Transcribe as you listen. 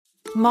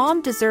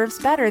Mom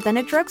deserves better than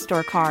a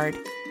drugstore card.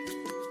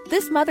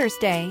 This Mother's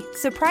Day,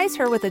 surprise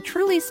her with a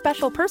truly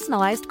special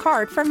personalized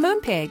card from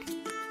Moonpig.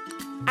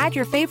 Add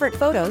your favorite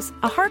photos,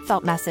 a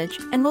heartfelt message,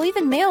 and we'll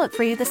even mail it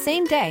for you the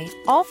same day,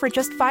 all for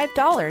just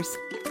 $5.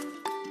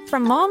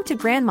 From mom to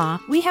grandma,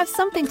 we have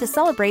something to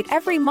celebrate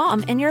every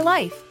mom in your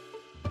life.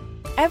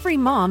 Every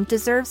mom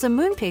deserves a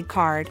Moonpig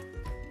card.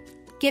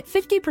 Get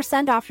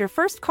 50% off your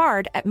first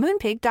card at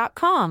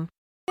moonpig.com.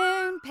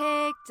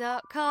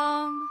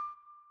 Moonpig.com.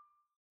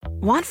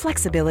 Want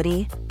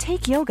flexibility?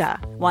 Take yoga.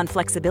 Want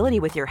flexibility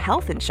with your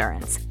health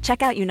insurance?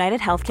 Check out United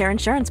Healthcare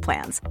Insurance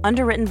Plans.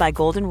 Underwritten by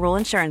Golden Rule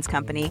Insurance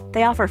Company,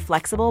 they offer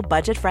flexible,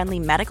 budget-friendly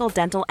medical,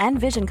 dental, and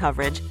vision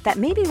coverage that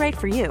may be right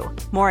for you.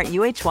 More at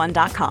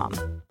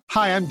uh1.com.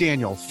 Hi, I'm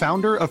Daniel,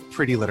 founder of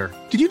Pretty Litter.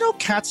 Did you know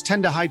cats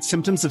tend to hide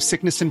symptoms of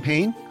sickness and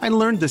pain? I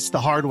learned this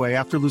the hard way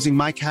after losing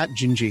my cat,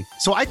 Gingy.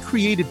 So I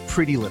created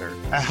Pretty Litter,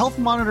 a health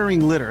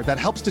monitoring litter that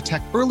helps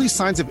detect early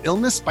signs of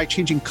illness by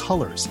changing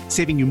colors,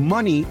 saving you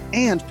money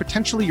and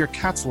potentially your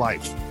cat's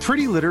life.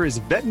 Pretty Litter is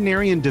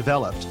veterinarian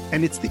developed,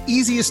 and it's the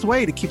easiest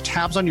way to keep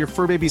tabs on your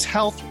fur baby's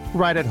health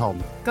right at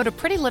home. Go to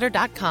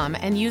prettylitter.com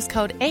and use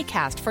code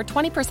ACAST for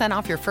 20%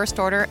 off your first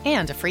order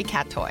and a free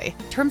cat toy.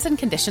 Terms and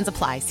conditions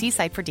apply. See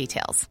site for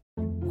details.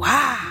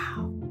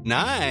 Wow.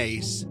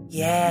 Nice.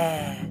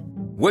 Yeah.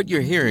 What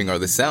you're hearing are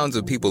the sounds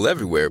of people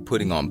everywhere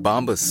putting on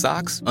Bombas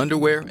socks,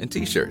 underwear, and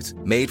T-shirts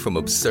made from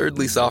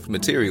absurdly soft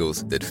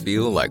materials that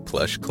feel like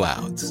plush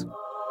clouds.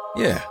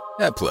 Yeah,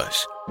 that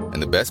plush.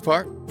 And the best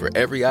part? For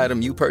every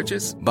item you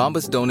purchase,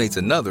 Bombas donates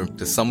another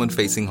to someone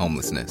facing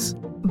homelessness.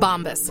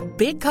 Bombas.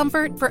 Big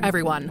comfort for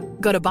everyone.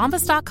 Go to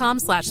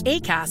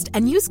bombas.com/ACAST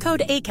and use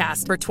code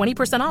ACAST for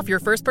 20% off your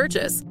first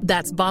purchase.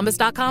 That's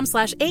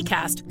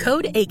bombas.com/ACAST.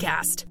 Code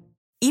ACAST.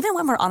 Even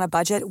when we're on a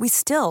budget, we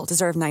still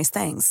deserve nice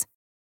things.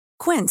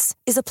 Quince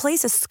is a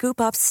place to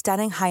scoop up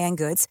stunning high-end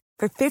goods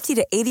for 50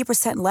 to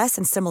 80% less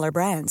than similar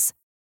brands.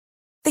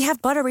 They have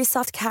buttery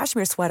soft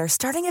cashmere sweaters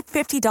starting at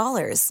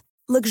 $50,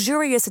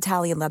 luxurious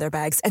Italian leather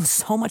bags, and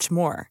so much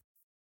more.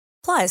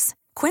 Plus,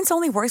 Quince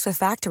only works with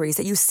factories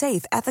that use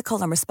safe,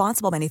 ethical, and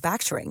responsible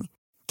manufacturing.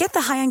 Get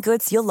the high-end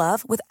goods you'll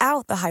love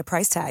without the high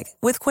price tag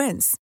with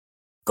Quince.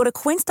 Go to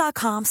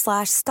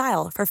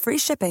quince.com/style for free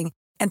shipping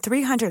and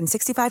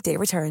 365-day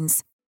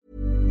returns.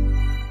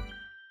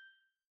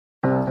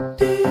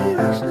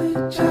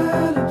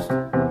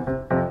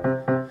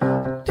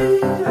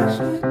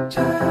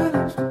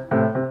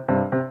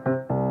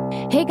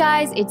 Hey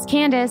guys, it's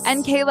Candace.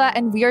 And Kayla,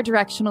 and we are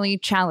directionally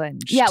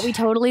challenged. Yeah, we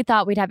totally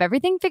thought we'd have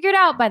everything figured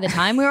out by the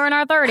time we were in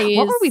our 30s.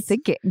 What were we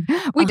thinking?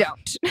 We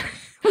don't.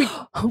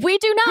 We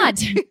do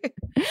not.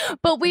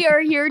 But we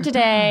are here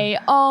today.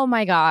 Oh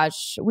my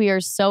gosh. We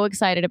are so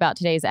excited about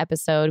today's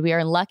episode. We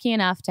are lucky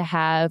enough to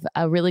have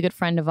a really good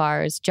friend of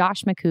ours,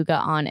 Josh McCouga,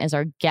 on as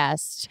our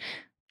guest.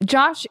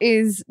 Josh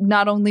is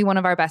not only one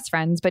of our best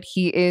friends, but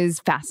he is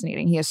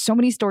fascinating. He has so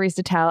many stories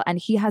to tell, and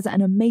he has an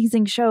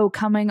amazing show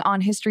coming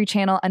on History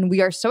Channel, and we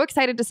are so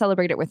excited to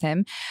celebrate it with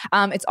him.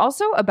 It's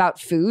also about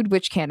food,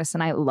 which Candace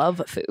and I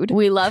love food.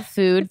 We love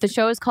food. The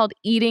show is called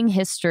Eating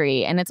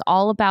History, and it's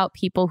all about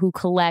people who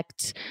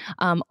collect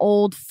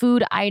old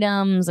food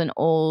items and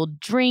old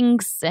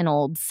drinks and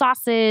old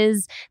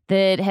sauces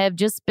that have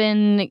just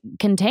been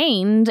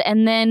contained,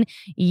 and then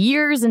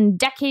years and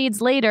decades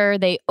later,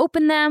 they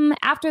open them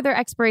after their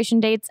expiration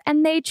dates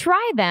and they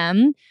try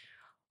them.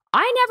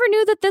 I never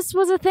knew that this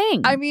was a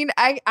thing. I mean,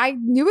 I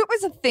knew it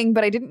was a thing,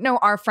 but I didn't know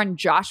our friend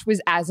Josh was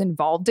as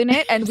involved in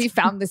it. And we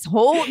found this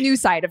whole new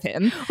side of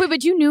him. Wait,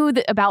 but you knew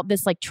about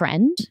this like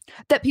trend?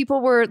 That people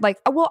were like,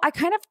 well, I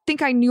kind of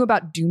think I knew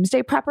about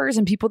doomsday preppers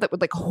and people that would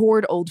like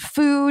hoard old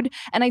food.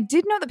 And I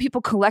did know that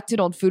people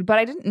collected old food, but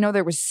I didn't know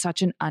there was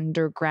such an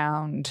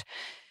underground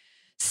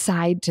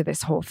side to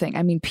this whole thing.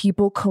 I mean,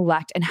 people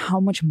collect and how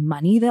much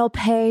money they'll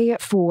pay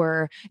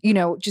for,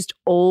 just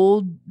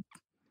old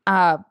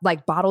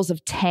like bottles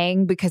of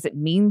Tang because it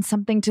means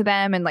something to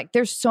them, and like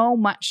there's so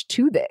much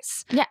to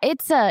this. Yeah,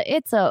 it's a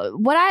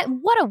what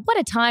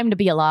a time to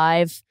be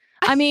alive.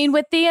 I mean,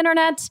 with the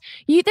internet,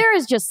 there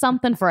is just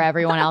something for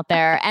everyone out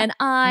there, and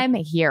I'm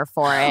here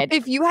for it.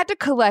 If you had to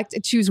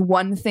choose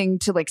one thing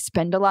to like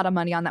spend a lot of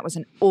money on that was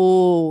an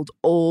old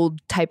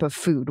type of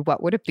food,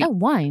 what would it be? Oh,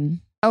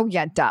 wine. Oh,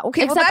 yeah, duh.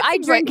 Okay, except I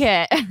drink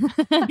it.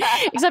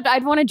 Except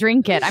I'd want to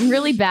drink it. I'm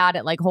really bad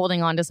at like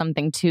holding on to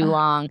something too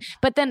long.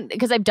 But then,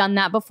 because I've done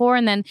that before,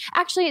 and then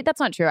actually that's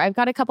not true. I've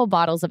got a couple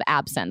bottles of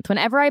absinthe.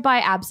 Whenever I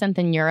buy absinthe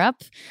in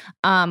Europe,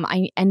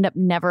 I end up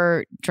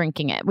never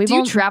drinking it. Do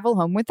you travel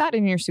home with that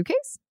in your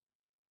suitcase?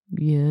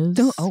 Yes.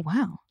 Oh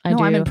wow. I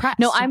do. I'm impressed.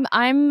 No,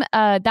 I'm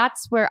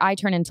that's where I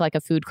turn into like a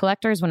food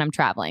collector is when I'm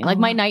traveling. Like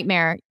my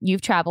nightmare,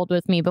 you've traveled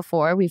with me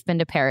before. We've been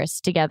to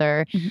Paris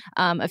together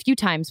a few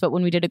times, but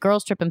when we did a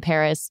girls trip in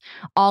Paris,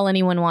 all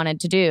anyone wanted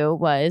to do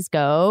was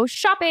go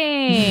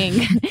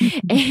shopping.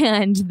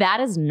 And that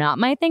is not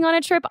my thing on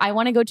a trip. I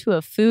want to go to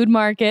a food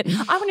market.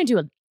 I want to do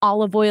an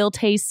olive oil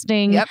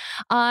tasting. Yep.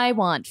 I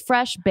want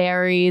fresh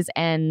berries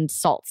and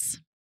salts.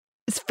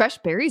 It's fresh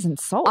berries and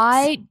salt.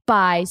 I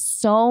buy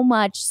so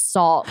much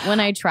salt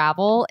when I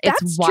travel. It's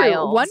That's wild.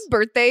 true. One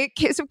birthday,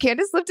 so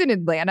Candace lived in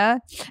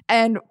Atlanta,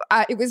 and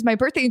it was my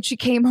birthday, and she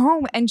came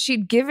home and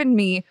she'd given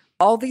me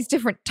all these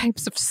different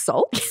types of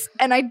salts,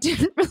 and I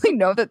didn't really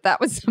know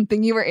that was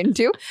something you were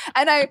into.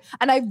 And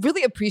I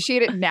really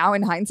appreciate it now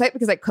in hindsight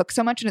because I cook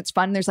so much and it's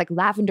fun. There's like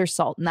lavender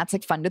salt, and that's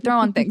like fun to throw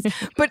on things.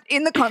 But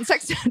in the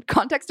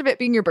context of it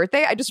being your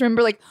birthday, I just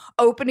remember like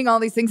opening all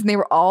these things and they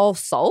were all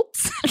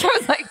salts. I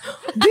was like,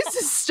 this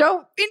is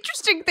so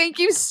interesting. Thank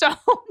you so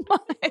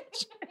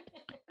much.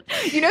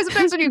 You know,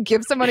 sometimes when you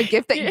give someone a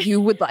gift that you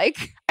would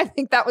like, I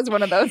think that was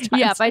one of those times.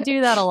 Yep, I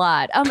do that a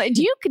lot. Did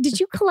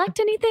you collect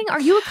anything?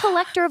 Are you a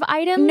collector of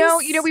items? No,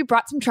 you know, we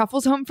brought some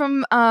truffles home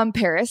from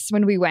Paris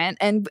when we went,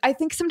 and I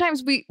think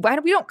sometimes we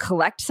don't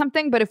collect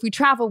something, but if we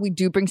travel, we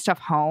do bring stuff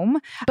home.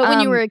 But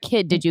when you were a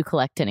kid, did you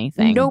collect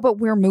anything? No, but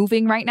we're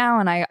moving right now,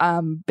 and I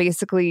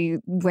basically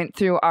went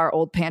through our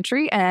old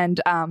pantry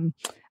and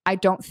I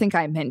don't think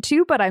I meant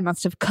to, but I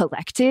must have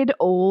collected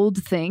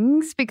old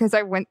things because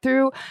I went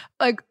through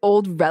like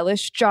old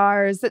relish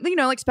jars that, you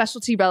know, like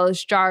specialty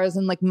relish jars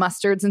and like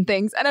mustards and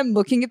things. And I'm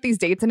looking at these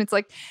dates and it's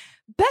like,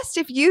 best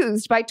if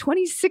used by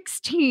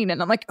 2016.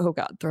 And I'm like, oh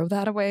God, throw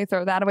that away.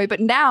 But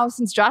now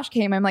since Josh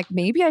came, I'm like,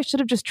 maybe I should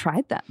have just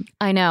tried them.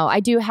 I know.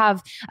 I do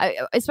have,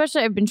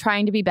 especially I've been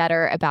trying to be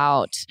better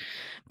about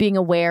being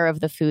aware of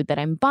the food that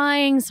I'm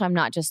buying. So I'm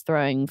not just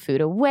throwing food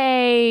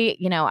away.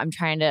 You know, I'm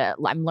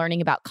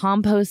learning about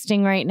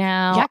composting right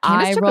now. Yeah,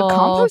 Candace took a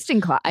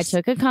composting class. I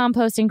took a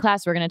composting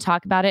class. We're going to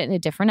talk about it in a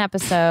different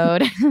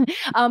episode.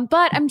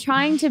 But I'm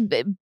trying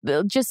to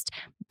just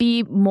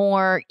be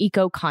more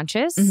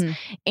eco-conscious. Mm-hmm.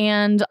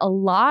 And a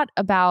lot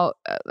about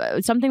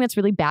something that's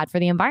really bad for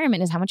the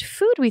environment is how much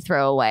food we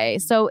throw away.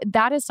 So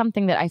that is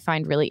something that I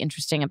find really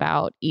interesting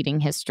about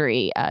Eating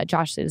History.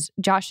 Josh's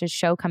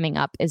show coming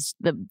up is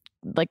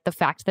the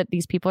fact that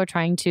these people are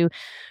trying to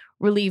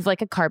relieve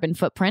like a carbon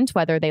footprint,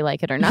 whether they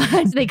like it or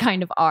not. They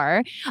kind of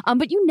are.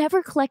 But you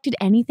never collected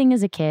anything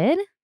as a kid?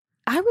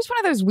 I was one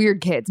of those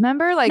weird kids,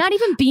 remember? Like not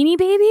even Beanie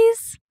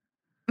Babies?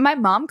 My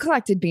mom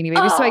collected Beanie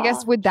Babies, so I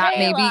guess would that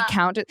maybe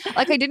count?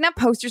 Like I didn't have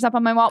posters up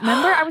on my wall.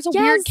 Remember, I was a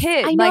weird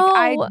kid. I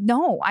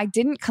know. Like I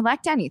didn't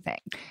collect anything.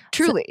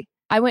 Truly. So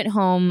I went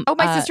home. Oh,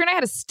 my sister and I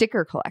had a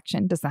sticker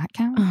collection. Does that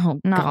count?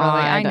 Oh, not God.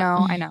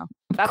 really. I know.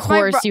 Of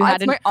course, you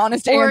had an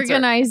honest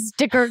organized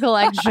sticker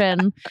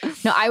collection.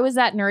 No, I was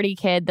that nerdy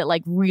kid that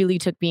like really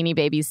took Beanie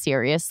Babies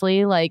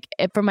seriously. Like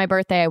for my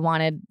birthday, I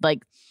wanted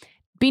like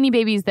Beanie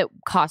Babies that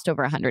cost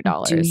over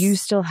 $100. Do you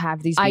still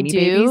have these Beanie Babies?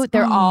 I do.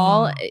 They're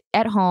all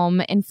at home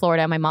in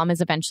Florida. My mom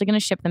is eventually going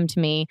to ship them to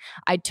me.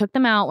 I took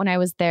them out when I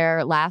was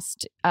there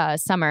last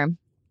summer.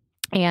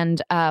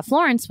 And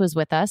Florence was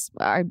with us,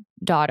 our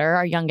daughter,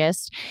 our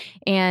youngest,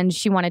 and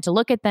she wanted to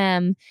look at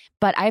them.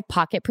 But I have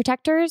pocket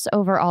protectors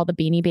over all the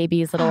Beanie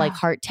Babies little like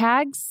heart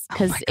tags.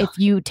 Because if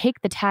you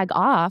take the tag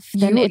off,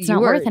 then it's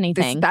not worth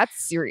anything.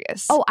 That's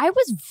serious. Oh, I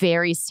was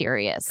very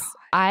serious. God.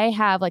 I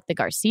have like the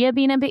Garcia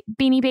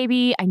Beanie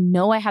Baby. I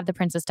know I have the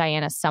Princess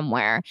Diana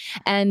somewhere.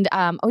 And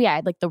I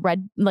had like the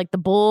red, like the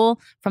bull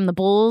from the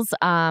Bulls.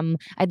 I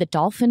had the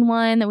dolphin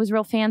one that was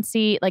real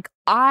fancy. Like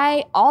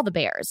all the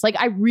bears. Like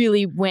I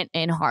really went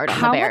in hard on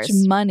the bears. How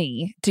much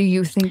money do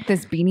you think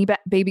this Beanie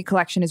Baby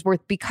collection is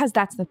worth? Because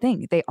that's the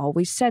thing. They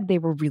always said they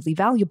were really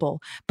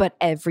valuable, but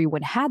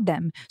everyone had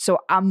them. So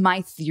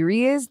my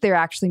theory is they're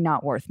actually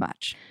not worth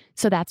much.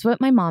 So that's what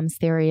my mom's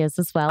theory is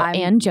as well,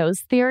 and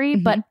Joe's theory.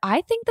 Mm-hmm. But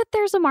I think that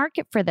there's a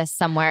market for this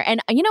somewhere.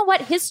 And you know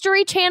what?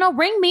 History Channel,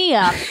 ring me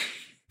up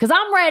because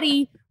I'm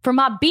ready for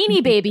my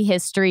Beanie Baby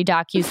history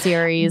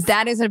docuseries.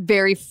 That is a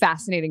very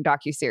fascinating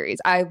docuseries.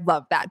 I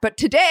love that. But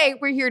today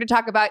we're here to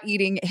talk about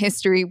eating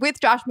history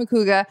with Josh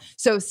Macuga.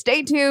 So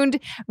stay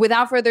tuned.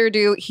 Without further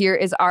ado, here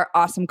is our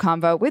awesome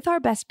convo with our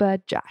best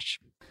bud, Josh.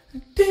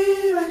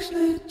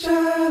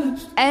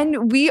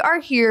 And we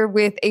are here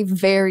with a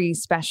very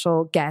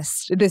special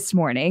guest this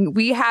morning.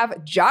 We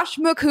have Josh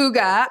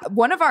Macuga,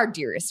 one of our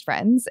dearest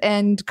friends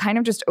and kind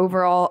of just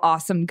overall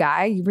awesome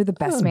guy. You were the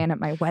best man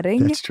at my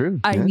wedding. That's true.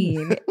 I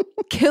mean,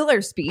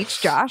 killer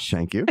speech, Josh.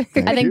 Thank you.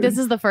 I think this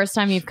is the first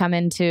time you've come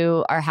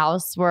into our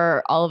house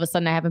where all of a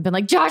sudden I haven't been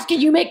like, Josh,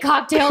 can you make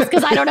cocktails?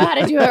 Because I don't know how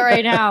to do it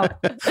right now.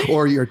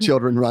 Or your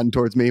children run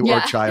towards me or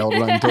child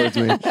run towards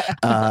me.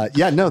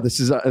 This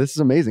is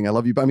amazing. I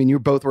love you. I mean, you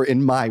both were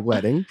in my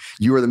wedding.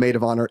 You were the maid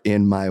of honor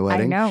in my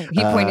wedding. I know.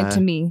 He pointed to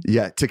me.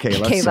 Yeah, to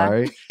Kayla.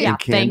 Sorry. Yeah, and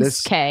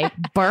Candace. Thanks,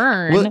 Kay.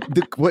 Burn. Well,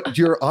 what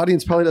your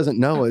audience probably doesn't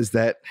know is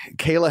that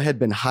Kayla had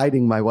been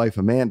hiding my wife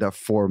Amanda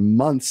for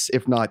months,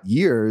 if not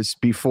years,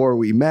 before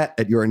we met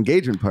at your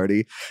engagement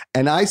party.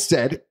 And I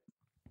said,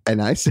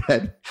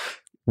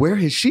 where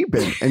has she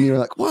been? And you're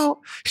like, well,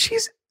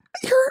 she's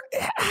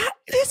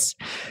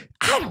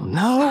I don't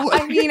know.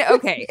 I mean,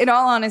 okay, in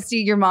all honesty,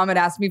 your mom had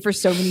asked me for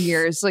so many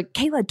years, like,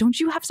 Kayla, don't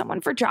you have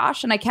someone for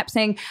Josh? And I kept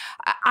saying,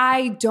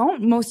 I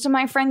don't. Most of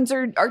my friends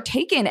are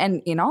taken.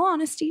 And in all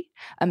honesty,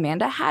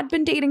 Amanda had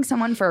been dating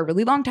someone for a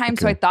really long time.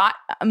 Okay. So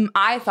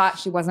I thought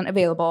she wasn't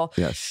available.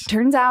 Yes.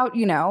 Turns out,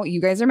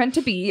 you guys are meant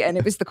to be. And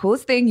it was the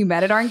coolest thing. You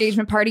met at our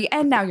engagement party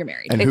and now you're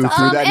married. And who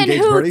threw that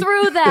engagement party?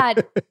 Threw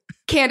that?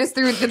 Candace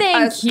threw the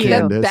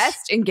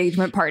best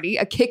engagement party,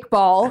 a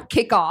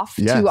kickoff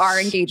to our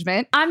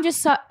engagement. I'm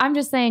just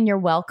saying you're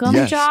welcome,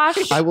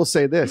 Josh. I will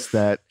say this,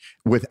 that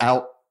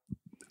without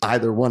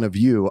either one of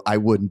you, I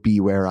wouldn't be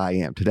where I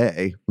am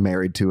today,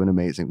 married to an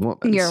amazing woman.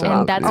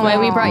 And that's why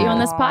we brought you on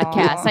this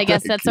podcast. I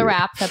guess that's a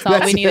wrap. That's all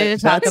we needed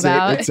to talk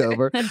about. It's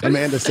over.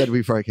 Amanda said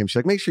before I came, she's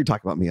like, make sure you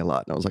talk about me a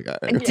lot. And I was like, all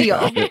right.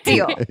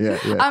 Deal.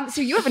 Yeah.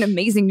 So you have an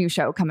amazing new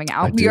show coming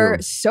out. We are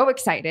so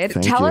excited.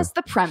 Tell us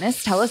the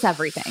premise. Tell us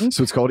everything.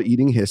 So it's called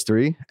Eating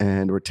History,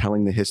 and we're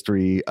telling the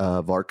history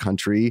of our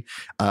country.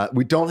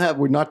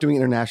 We're not doing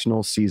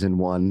international season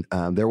 1.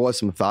 There was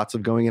some thoughts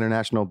of going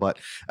international, but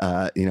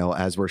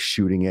as we're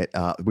shooting it,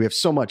 we have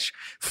so much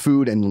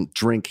food and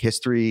drink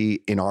history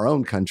in our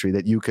own country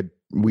that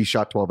we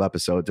shot 12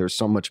 episodes. There's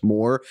so much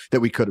more that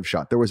we could have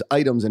shot. There was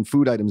items and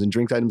food items and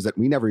drink items that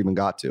we never even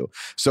got to.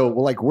 So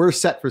we're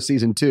set for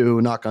season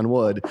 2, knock on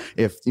wood,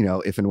 if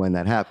and when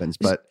that happens.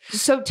 But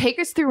so take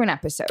us through an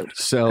episode.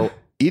 So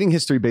Eating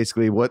History,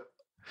 basically what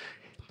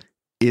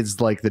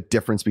is like the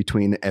difference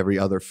between every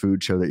other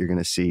food show that you're going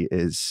to see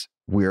is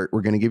we're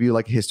going to give you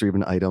like a history of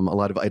an item, a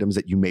lot of items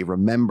that you may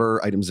remember,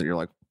 items that you're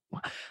like,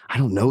 I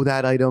don't know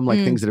that item, like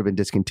things that have been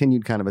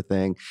discontinued kind of a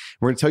thing.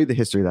 We're going to tell you the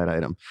history of that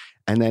item.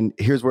 And then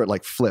here's where it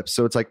like flips.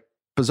 So it's like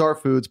bizarre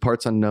foods,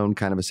 parts unknown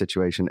kind of a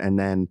situation. And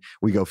then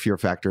we go Fear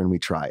Factor and we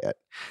try it.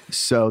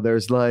 So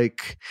there's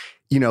like,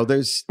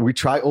 we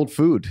try old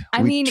food.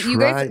 You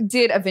guys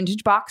did a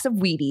vintage box of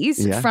Wheaties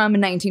from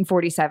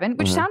 1947,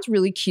 which sounds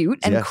really cute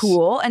and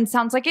cool and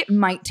sounds like it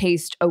might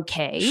taste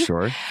okay.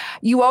 Sure.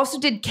 You also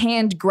did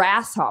canned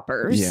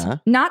grasshoppers. Yeah.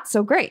 Not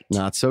so great.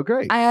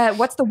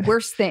 What's the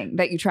worst thing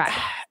that you tried?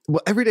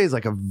 Well, every day is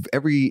like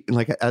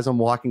as I'm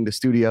walking to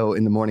studio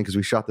in the morning, because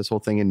we shot this whole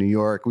thing in New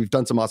York. We've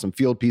done some awesome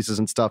field pieces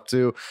and stuff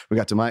too. We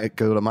got to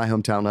go to my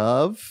hometown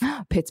of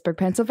Pittsburgh,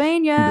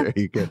 Pennsylvania.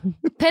 There you go.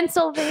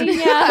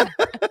 Pennsylvania.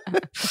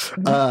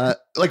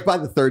 Like by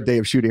the third day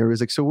of shooting, everybody's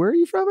like, so where are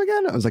you from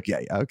again? I was like, yeah,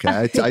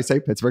 okay. I say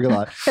Pittsburgh a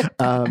lot.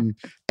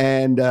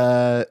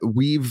 And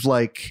we've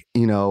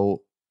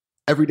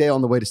every day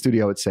on the way to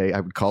studio,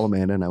 I would call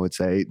Amanda and I would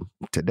say,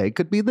 today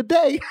could be the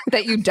day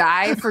that you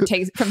die from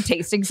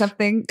tasting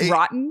something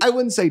rotten. I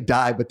wouldn't say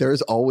die, but there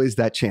is always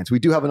that chance. We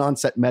do have an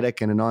on-set medic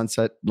and an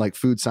on-set like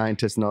food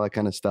scientist and all that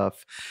kind of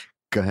stuff.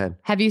 Go ahead.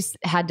 Have you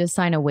had to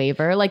sign a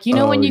waiver? Like,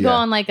 when you go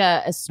on like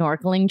a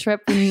snorkeling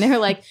trip and they're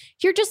like,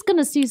 you're just going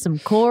to see some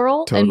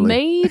coral and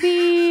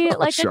maybe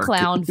like a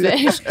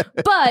clownfish.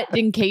 But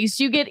in case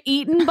you get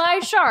eaten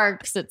by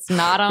sharks, it's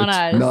not on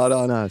us. Not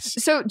on us.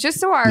 So just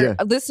so our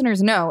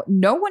listeners know,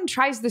 no one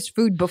tries this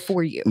food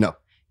before you. No.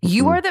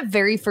 You are the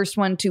very first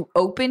one to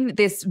open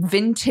this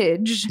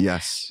vintage.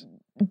 Yes.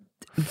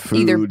 Food,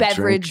 either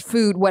beverage,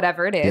 food,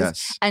 whatever it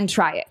is, and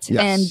try it. Yes.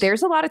 And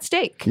there's a lot at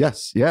stake.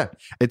 Yes. Yeah.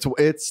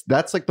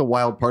 That's like the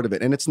wild part of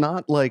it. And it's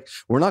not like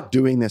we're not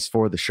doing this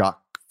for the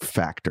shock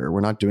factor.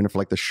 We're not doing it for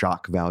like the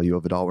shock value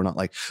of it all. We're not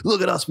like,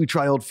 look at us, we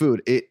try old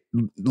food. It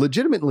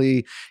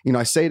legitimately,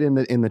 I say it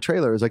in the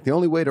trailer, is like the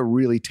only way to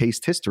really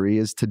taste history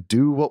is to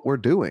do what we're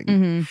doing.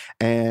 Mm-hmm.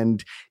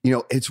 And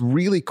it's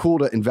really cool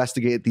to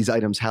investigate these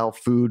items, how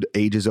food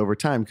ages over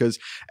time, because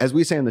as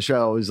we say in the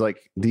show, is like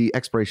the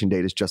expiration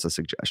date is just a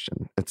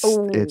suggestion.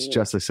 It's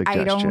just a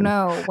suggestion. I don't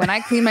know. When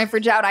I clean my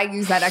fridge out, I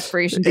use that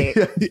expiration date.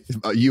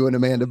 You and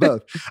Amanda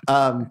both.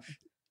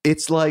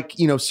 It's like,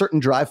 certain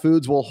dry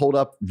foods will hold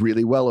up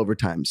really well over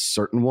time.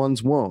 Certain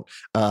ones won't.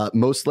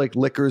 Most like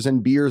liquors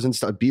and beers and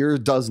stuff. Beer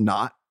does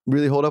not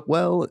really hold up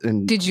well.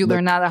 And did you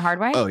learn that the hard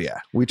way? Oh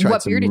yeah. We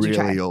tried some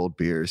really old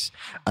beers.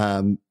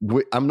 I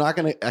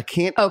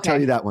can't tell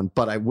you that one,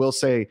 but I will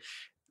say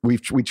we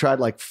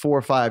tried like 4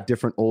 or 5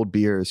 different old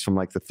beers from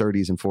like the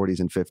 30s and 40s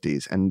and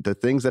 50s, and the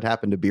things that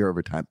happen to beer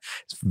over time.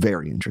 It's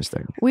very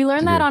interesting. We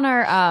learned that on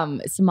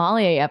our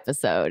sommelier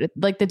episode,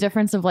 like the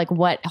difference of like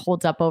what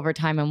holds up over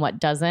time and what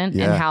doesn't,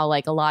 and how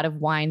like a lot of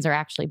wines are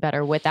actually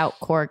better without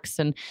corks,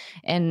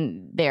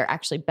 and they're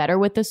actually better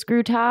with the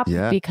screw top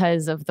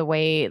because of the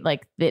way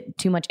like that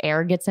too much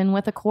air gets in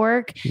with a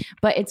cork.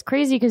 But it's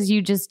crazy because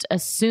you just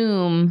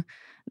assume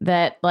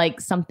that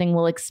like something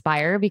will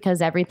expire because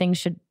everything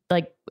should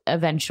like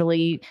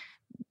eventually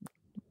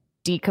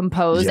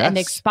decompose and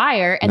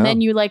expire. And then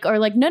you like are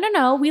like,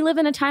 no, we live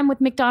in a time with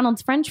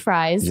McDonald's French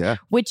fries,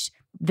 which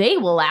they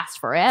will last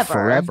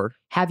forever.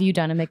 Have you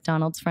done a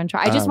McDonald's French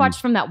fry? I just watched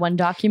from that one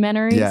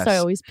documentary, so I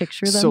always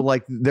picture them. So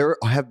like there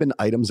have been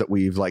items that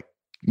we've like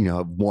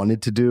have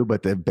wanted to do,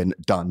 but they've been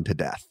done to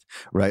death,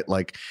 right?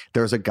 Like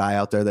there's a guy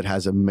out there that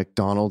has a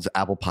McDonald's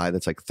apple pie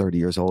that's like 30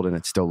 years old and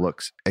it still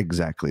looks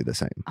exactly the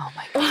same. Oh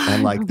my God.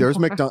 And like there's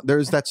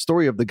that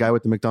story of the guy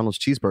with the McDonald's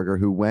cheeseburger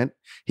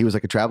he was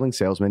like a traveling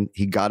salesman.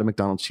 He got a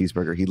McDonald's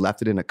cheeseburger. He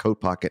left it in a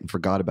coat pocket and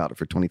forgot about it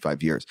for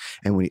 25 years.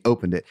 And when he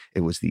opened it,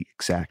 it was the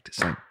exact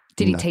same.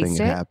 Did he Nothing taste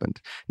had it?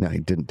 happened. No, he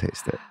didn't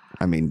taste it.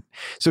 I mean,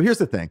 so here's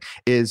the thing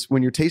is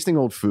when you're tasting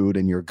old food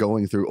and you're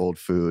going through old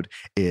food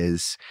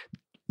is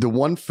the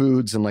one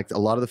foods and like a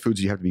lot of the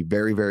foods you have to be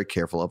very, very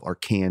careful of are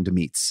canned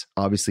meats.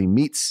 Obviously,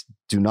 meats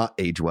do not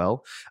age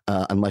well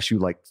unless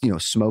you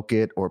smoke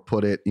it or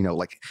put it,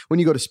 like when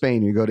you go to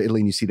Spain, you go to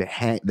Italy and you see the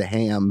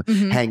ham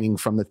hanging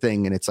from the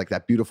thing. And it's like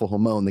that beautiful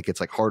jamon that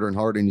gets like harder and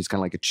harder and it's kind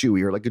of like a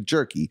chewy or like a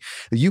jerky.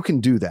 You can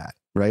do that,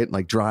 right?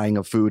 Like drying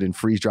of food and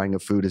freeze drying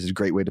of food is a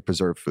great way to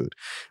preserve food.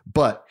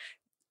 But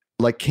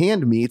like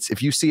canned meats,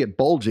 if you see it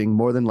bulging,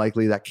 more than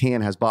likely that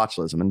can has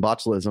botulism. And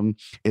botulism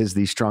is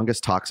the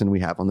strongest toxin we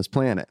have on this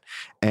planet.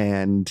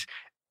 And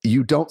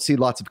you don't see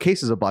lots of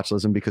cases of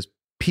botulism because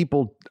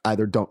people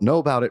either don't know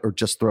about it or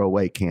just throw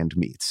away canned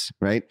meats,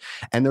 right?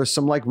 And there's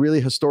some like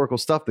really historical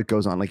stuff that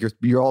goes on. Like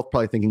you're all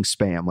probably thinking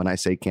Spam. When I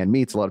say canned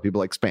meats, a lot of people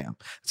like Spam.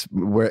 It's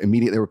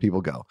immediately where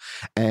people go.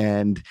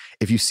 And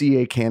if you see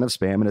a can of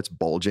Spam and it's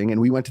bulging,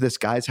 and we went to this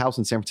guy's house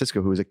in San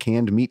Francisco who was a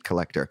canned meat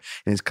collector,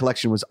 and his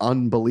collection was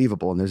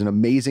unbelievable. And there's an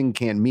amazing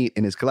canned meat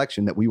in his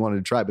collection that we wanted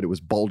to try, but it was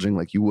bulging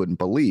like you wouldn't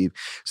believe.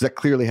 So that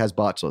clearly has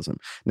botulism.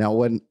 Now,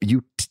 when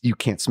you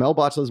can't smell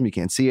botulism, you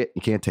can't see it,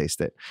 you can't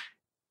taste it.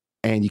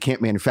 And you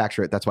can't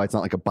manufacture it. That's why it's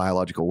not like a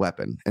biological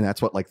weapon. And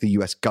that's what like the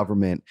US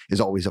government is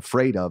always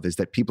afraid of, is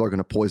that people are going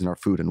to poison our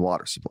food and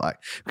water supply.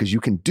 Because you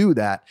can do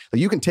that. Like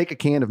you can take a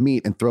can of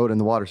meat and throw it in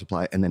the water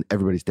supply and then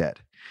everybody's dead.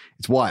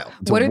 It's wild.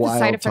 It's what a are the wild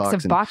side effects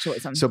toxin. of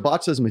botulism? So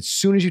botulism, as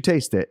soon as you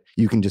taste it,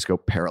 you can just go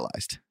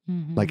paralyzed.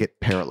 Like it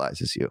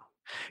paralyzes you.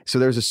 So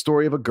there's a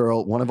story of a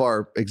girl, one of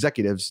our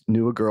executives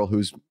knew a girl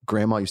whose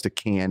grandma used to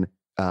can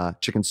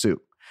chicken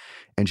soup.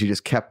 And she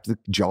just kept the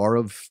jar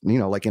of,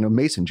 like in a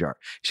mason jar.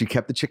 She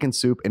kept the chicken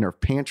soup in her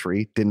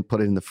pantry, didn't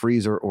put it in the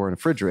freezer or in a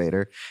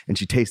refrigerator. And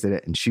she tasted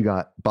it and she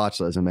got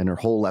botulism and her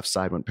whole left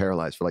side went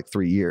paralyzed for like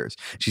 3 years.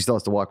 She still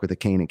has to walk with a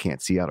cane and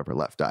can't see out of her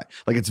left eye.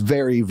 Like it's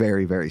very,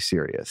 very, very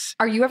serious.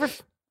 Are you ever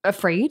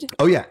afraid?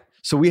 Oh, yeah.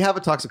 So we have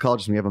a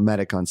toxicologist and we have a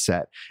medic on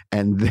set.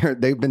 And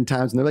they've been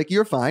times and they're like,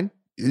 you're fine.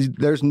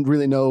 There's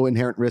really no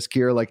inherent risk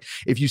here. Like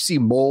if you see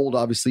mold,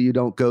 obviously you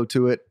don't go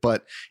to it.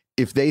 But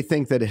if they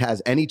think that it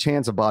has any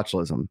chance of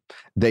botulism,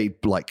 they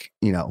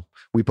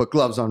we put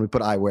gloves on, we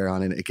put eyewear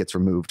on, and it gets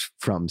removed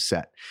from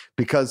set.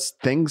 Because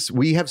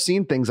we have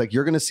seen things like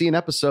you're going to see an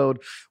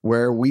episode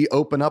where we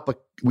open up a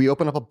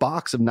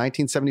box of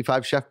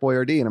 1975 Chef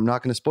Boyardee, and I'm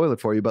not going to spoil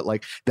it for you, but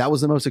like that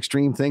was the most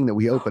extreme thing that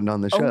we opened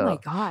on the show. Oh my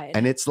God.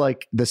 And it's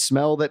like the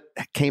smell that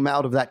came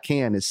out of that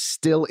can is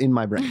still in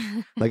my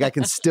brain. Like I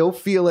can still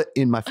feel it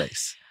in my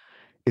face.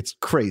 It's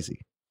crazy.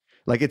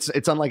 Like it's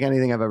unlike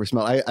anything I've ever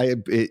smelled.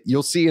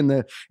 You'll see in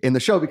the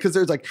show, because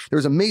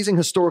there's amazing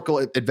historical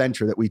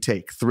adventure that we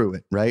take through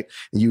it, right?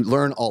 And you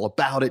learn all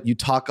about it, you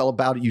talk all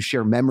about it, you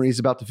share memories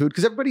about the food,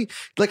 because everybody,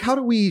 like, how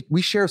do we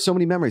share so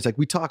many memories? Like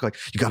we talk like,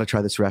 you got to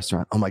try this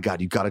restaurant. Oh my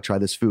God, you got to try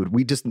this food.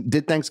 We just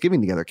did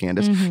Thanksgiving together,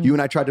 Candace. You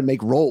and I tried to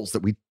make rolls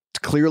that we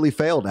clearly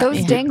failed at.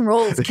 Those dang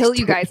rolls kill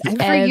you guys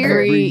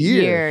every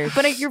year.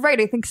 But you're right.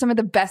 I think some of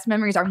the best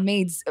memories are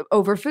made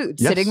over food,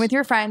 sitting with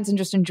your friends and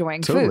just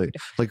enjoying food.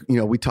 Like,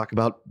 we talk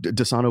about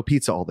Desano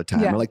Pizza all the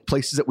time, or like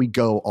places that we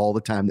go all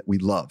the time that we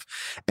love.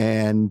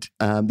 And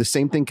the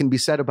same thing can be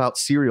said about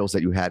cereals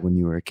that you had when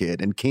you were a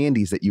kid and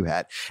candies that you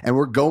had. And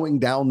we're going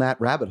down that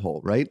rabbit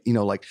hole, right?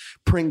 Like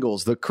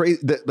Pringles,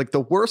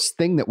 the worst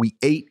thing that we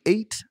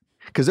ate,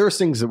 because there are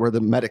things where the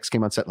medics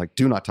came on set like,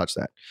 do not touch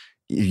that.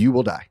 You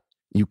will die.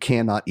 You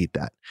cannot eat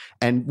that.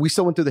 And we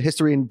still went through the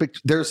history, and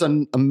there's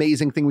an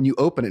amazing thing when you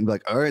open it and be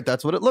like, all right,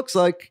 that's what it looks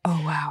like.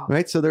 Oh, wow.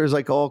 Right. So there's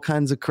like all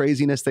kinds of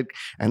craziness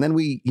and then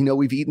we've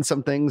eaten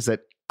some things that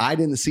I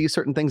didn't see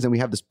certain things. And we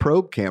have this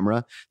probe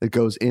camera that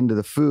goes into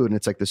the food, and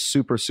it's like this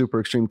super,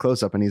 super extreme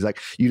close up. And he's like,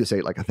 you just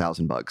ate like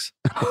 1,000 bugs.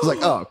 I was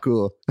like, oh,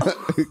 cool.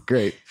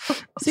 Great.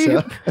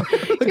 So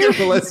look at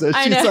Melissa.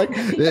 She's like,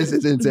 this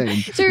is insane.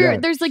 So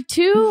there's like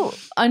two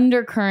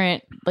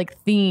undercurrent like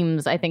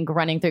themes, I think,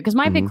 running through. Because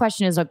my big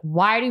question is like,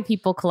 why do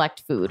people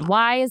collect food?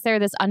 Why is there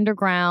this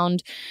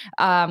underground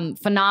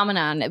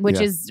phenomenon,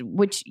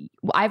 which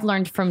I've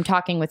learned from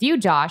talking with you,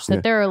 Josh,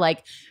 that there are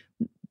like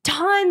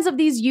tons of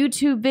these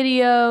YouTube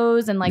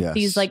videos and like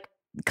these like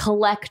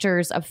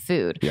collectors of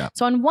food.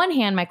 So on one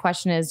hand, my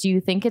question is, do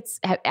you think it's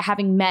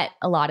having met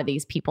a lot of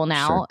these people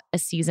now, a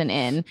season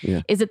in,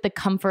 is it the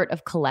comfort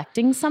of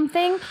collecting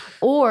something,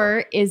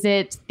 or is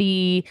it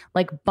the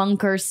like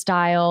bunker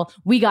style,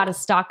 we got to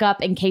stock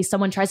up in case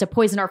someone tries to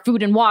poison our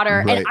food and water,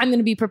 and I'm going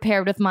to be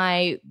prepared with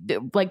my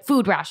like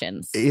food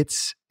rations?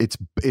 It's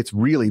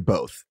really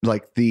both.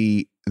 Like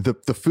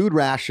the food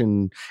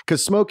ration,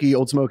 because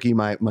Old Smokey,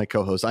 my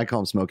co-host, I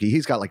call him Smokey.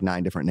 He's got like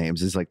 9 different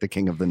names. He's like the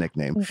king of the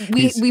nickname.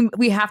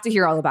 We have to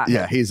hear all about him.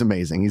 Yeah, he's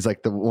amazing. He's like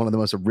one of the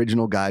most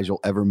original guys you'll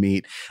ever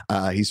meet.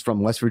 He's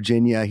from West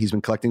Virginia. He's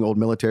been collecting old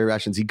military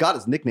rations. He got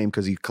his nickname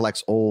because he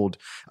collects old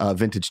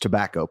vintage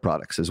tobacco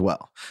products as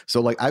well.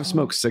 So like I've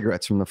smoked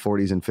cigarettes from the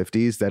 40s and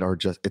 50s that are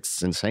just,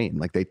 it's insane.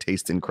 Like they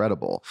taste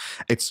incredible.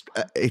 It's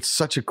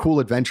such a cool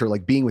adventure,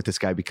 like being with this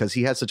guy, because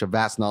he has such a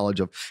vast knowledge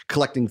of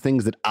collecting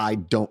things that I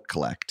don't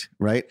collect.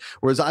 Right.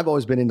 Whereas I've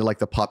always been into like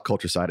the pop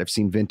culture side. I've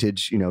seen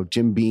vintage,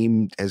 Jim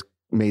Beam has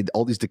made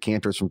all these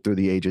decanters from through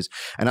the ages.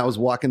 And I was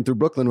walking through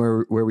Brooklyn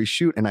where we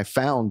shoot, and I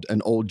found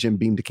an old Jim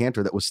Beam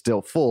decanter that was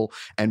still full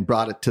and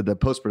brought it to the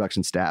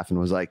post-production staff and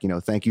was like,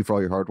 thank you for all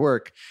your hard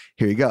work.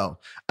 Here you go.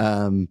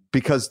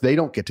 Because they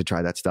don't get to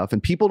try that stuff,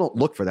 and people don't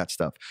look for that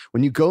stuff.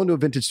 When you go into a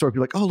vintage store,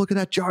 people are like, oh, look at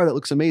that jar. That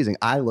looks amazing.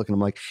 I look and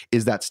I'm like,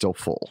 is that still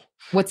full?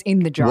 What's in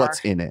the jar?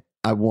 What's in it?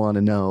 I want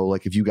to know,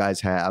 like, if you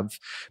guys have,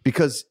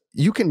 because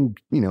you can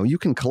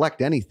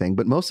collect anything,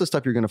 but most of the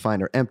stuff you're going to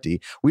find are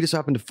empty. We just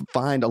happen to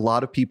find a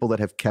lot of people that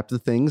have kept the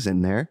things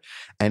in there,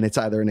 and it's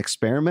either an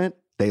experiment.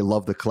 They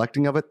love the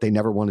collecting of it. They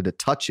never wanted to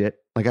touch it.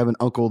 Like I have an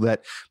uncle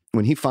that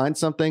when he finds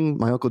something,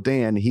 my Uncle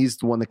Dan, he's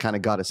the one that kind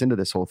of got us into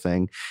this whole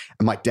thing.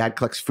 And my dad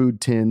collects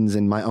food tins,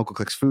 and my uncle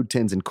collects food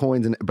tins and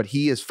coins. But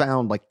he has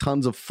found like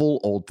tons of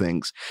full old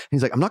things. And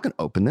he's like, I'm not going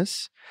to open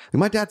this. Like,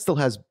 my dad still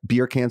has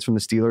beer cans from the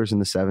Steelers in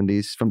the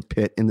 70s, from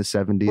Pitt in the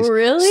 70s.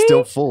 Really?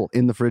 Still full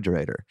in the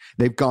refrigerator.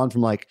 They've gone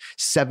from like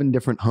 7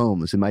 different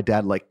homes, and my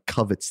dad like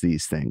covets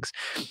these things.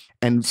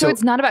 And so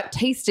it's not about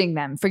tasting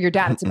them for your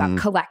dad. It's about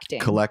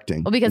collecting.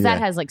 Well, because that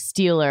has like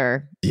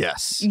Steeler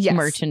yes.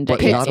 merchandise.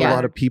 But not a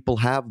lot of people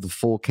have the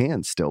full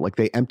cans still. Like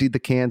they emptied the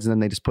cans and then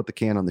they just put the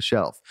can on the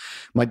shelf.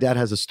 My dad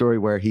has a story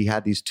where he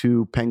had these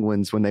 2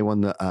 Penguins when they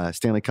won the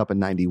Stanley Cup in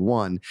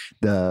 91.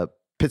 The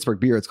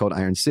Pittsburgh beer, it's called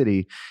Iron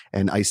City,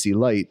 and Icy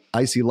Light.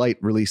 Icy Light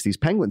released these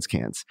Penguins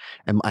cans,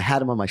 and I had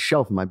them on my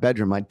shelf in my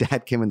bedroom. My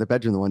dad came in the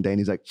bedroom the one day and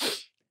he's like,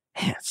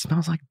 man, it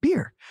smells like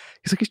beer.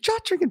 He's like, is Josh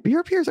drinking beer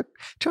up here? He's like,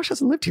 Josh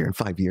hasn't lived here in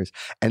 5 years.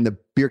 And the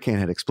beer can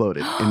had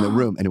exploded in the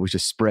room, and it was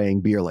just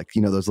spraying beer, like,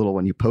 those little,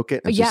 when you poke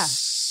it,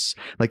 just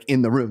like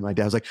in the room. My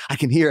dad was like, I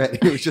can hear it.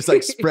 It was just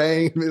like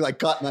spraying, like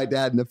caught my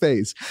dad in the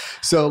face.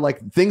 So like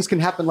things can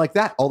happen like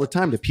that all the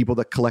time to people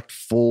that collect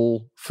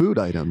full food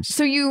items.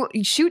 So you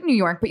shoot in New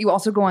York, but you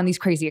also go on these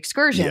crazy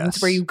excursions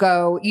where you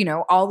go,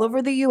 all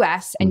over the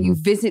US and you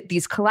visit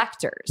these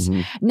collectors.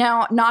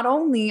 Now, not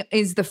only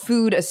is the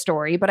food a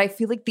story, but I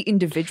feel like the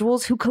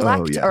individuals who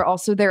collect are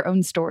also their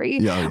own story.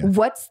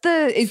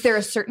 Is there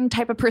a certain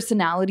type of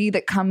personality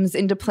that comes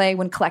into play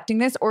when collecting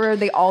this, or are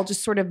they all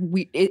just sort of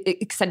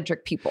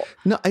eccentric people?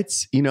 No,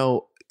 it's,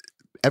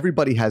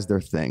 everybody has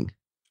their thing,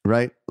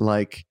 right?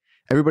 Like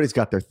everybody's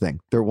got their thing,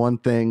 their one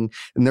thing.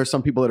 And there's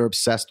some people that are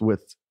obsessed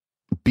with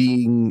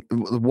being,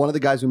 one of the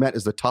guys we met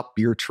is the top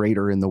beer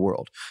trader in the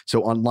world.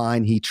 So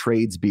online he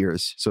trades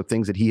beers, so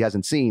things that he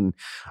hasn't seen.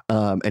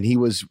 And he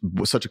was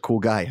such a cool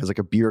guy. He has like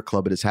a beer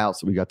club at his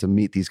house. So we got to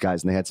meet these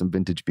guys, and they had some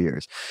vintage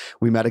beers.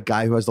 We met a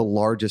guy who has the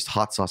largest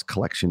hot sauce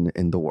collection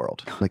in the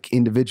world. Like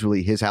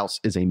individually, his house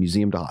is a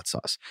museum to hot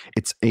sauce.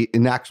 It's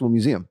an actual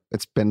museum.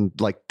 It's been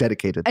like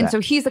dedicated. And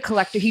so he's a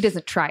collector. He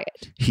doesn't try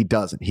it. He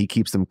doesn't. He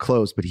keeps them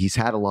closed, but he's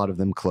had a lot of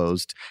them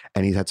closed,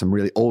 and he's had some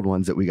really old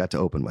ones that we got to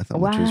open with him,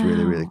 which was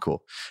really, really cool.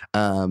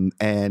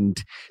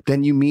 And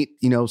then you meet,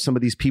 some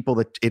of these people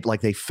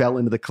that they fell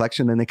into the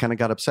collection, and they kind of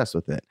got obsessed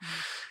with it.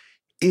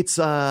 It's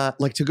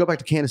like, to go back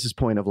to Candace's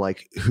point of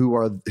like, who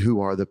are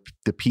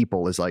the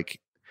people, is like,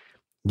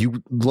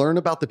 you learn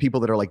about the people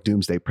that are like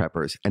doomsday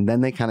preppers, and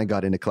then they kind of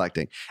got into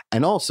collecting.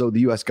 And also the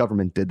US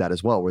government did that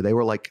as well, where they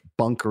were like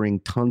bunkering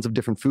tons of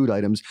different food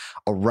items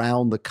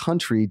around the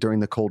country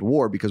during the Cold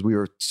War, because we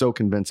were so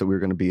convinced that we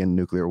were going to be in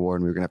nuclear war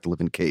and we were going to have to live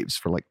in caves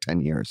for like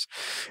 10 years.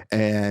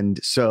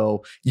 And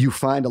so you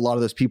find a lot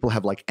of those people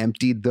have like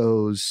emptied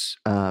those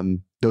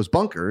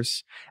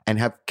bunkers and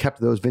have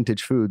kept those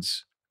vintage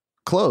foods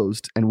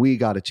closed. And we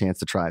got a chance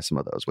to try some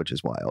of those, which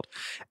is wild.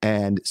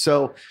 And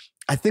so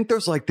I think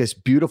there's like this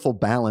beautiful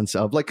balance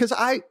of like,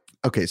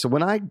 so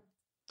when I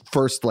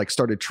first like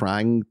started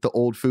trying the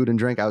old food and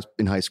drink, I was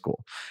in high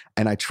school,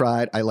 and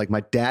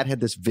my dad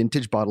had this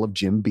vintage bottle of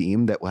Jim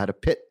Beam that had a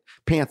Pitt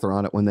Panther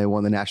on it when they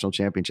won the national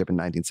championship in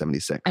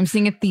 1976. I'm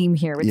seeing a theme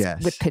here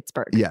with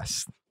Pittsburgh.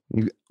 Yes.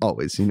 You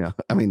always,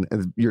 I mean,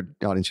 your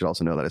audience should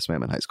also know that I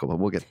swam in high school, but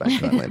we'll get back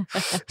to that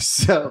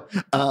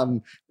later.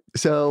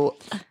 So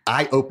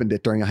I opened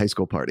it during a high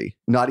school party,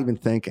 not even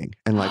thinking,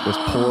 and like was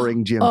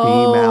pouring Jim Beam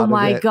out of it. Oh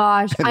my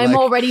gosh. I'm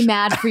already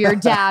mad for your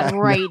dad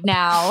right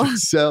now.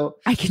 So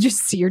I can just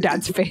see your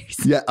dad's face.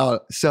 Yeah.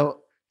 So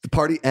the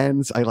party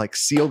ends. I like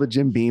seal the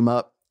Jim Beam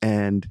up,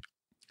 and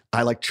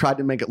I like tried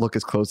to make it look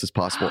as close as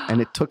possible. And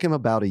it took him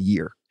about a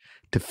year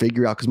to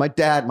figure out, because my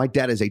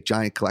dad is a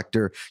giant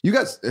collector. You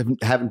guys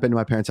haven't been to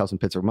my parents' house in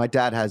Pittsburgh. My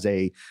dad has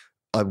a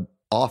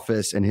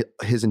office, and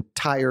his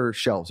entire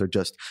shelves are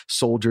just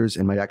soldiers,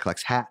 and my dad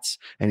collects hats,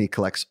 and he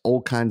collects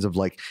all kinds of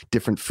like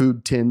different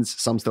food tins.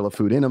 Some still have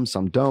food in them,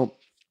 some don't.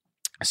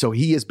 So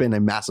he has been a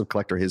massive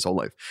collector his whole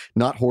life.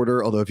 Not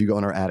hoarder, although if you go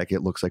in our attic,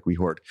 it looks like we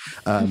hoard.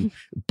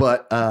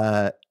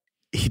 But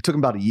he took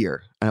him about a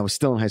year, and I was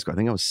still in high school. I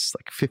think I was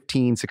like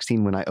 15,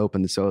 16 when I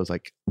opened this. So I was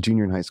like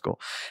junior in high school.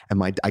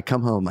 And I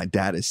come home, my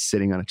dad is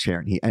sitting on a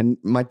chair, and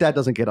my dad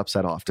doesn't get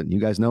upset often.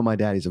 You guys know my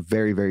dad. He's a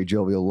very, very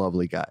jovial,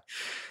 lovely guy.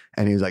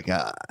 And he was like,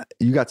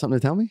 you got something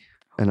to tell me?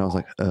 And I was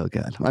like, oh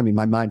God. I mean,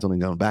 my mind's only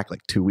going back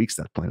like 2 weeks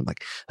at that point. I'm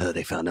like, oh,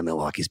 they found a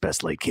Milwaukee's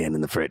Best Laid can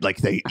in the fridge. Like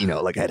they,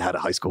 like I'd had a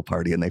high school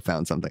party and they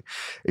found something.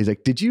 He's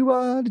like, did you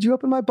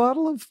open my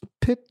bottle of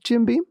Pitt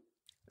Jim Beam?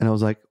 And I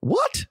was like,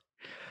 what?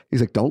 He's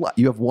like, don't lie.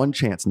 You have one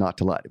chance not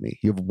to lie to me.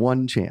 You have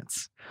one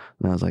chance.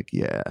 And I was like,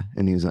 yeah.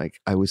 And he was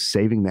like, I was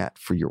saving that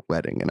for your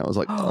wedding. And I was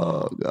like,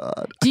 oh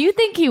God. Do you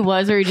think he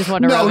was, or you just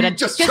want to rub it in?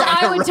 Because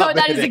I would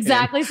that is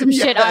exactly some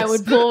shit I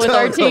would pull with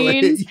our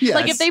teens. Yes.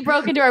 Like if they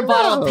broke into our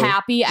bottle of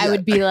Pappy, I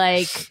would be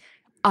like,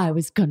 I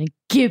was going to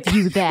give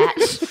you that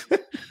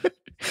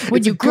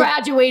when you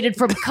graduated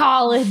from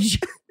college.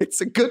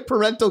 It's a good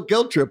parental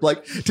guilt trip.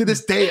 Like to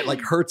this day, it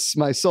like hurts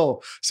my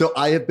soul. So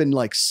I have been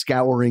like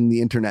scouring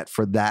the internet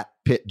for that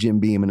Pitt Jim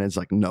Beam, and it's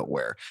like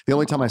nowhere. The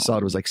only time I saw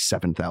it was like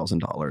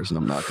 $7,000, and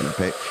I'm not going to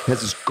pay. It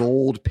has this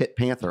gold Pitt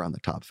Panther on the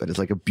top of it. It's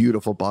like a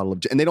beautiful bottle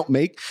of, and they don't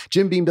make,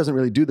 Jim Beam doesn't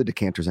really do the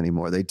decanters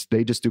anymore. They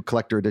just do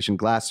collector edition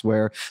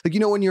glassware. Like,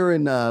 when you're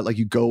in, like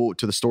you go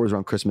to the stores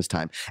around Christmas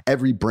time,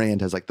 every brand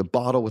has like the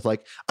bottle with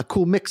like a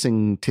cool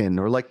mixing tin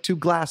or like 2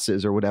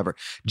 glasses or whatever.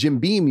 Jim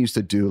Beam used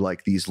to do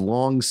like these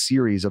long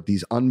series of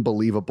these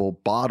unbelievable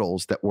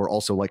bottles that were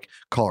also like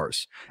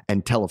cars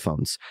and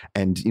telephones.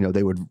 And,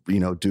 they would,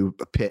 do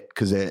a Pitt,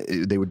 because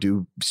they would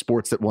do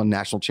sports that won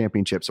national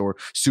championships or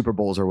Super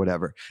Bowls or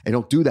whatever. They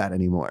don't do that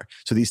anymore.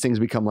 So these things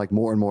become like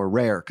more and more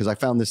rare, because I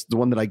found the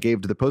one that I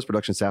gave to the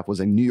post-production staff was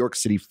a New York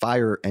City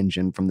fire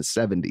engine from the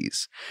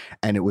 70s,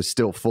 and it was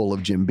still full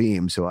of Jim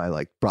Beam. So I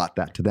like brought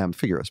that to them.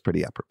 Figure it was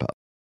pretty apropos.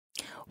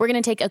 We're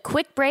going to take a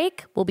quick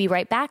break. We'll be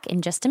right back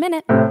in just a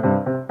minute.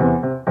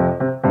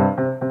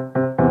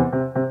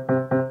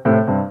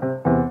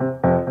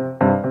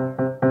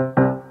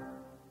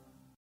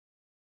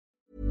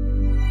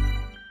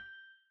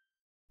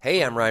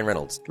 Hey, I'm Ryan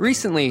Reynolds.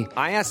 Recently,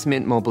 I asked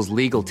Mint Mobile's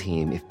legal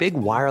team if big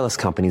wireless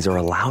companies are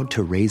allowed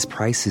to raise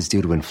prices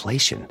due to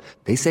inflation.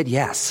 They said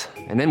yes.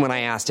 And then when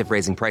I asked if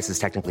raising prices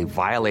technically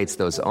violates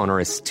those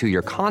onerous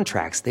 2-year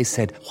contracts, they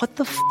said, what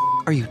the f***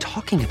 are you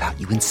talking about,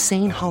 you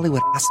insane Hollywood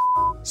ass f-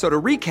 So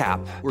to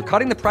recap, we're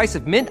cutting the price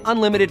of Mint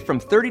Unlimited from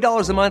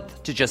 $30 a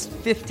month to just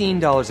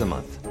 $15 a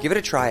month. Give it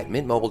a try at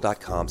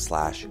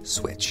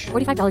mintmobile.com/switch.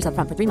 $45 up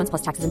front for 3 months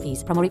plus taxes and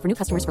fees. Promo rate for new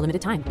customers for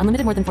limited time.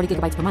 Unlimited more than 40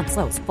 gigabytes per month.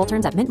 Slows full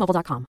terms at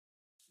mintmobile.com.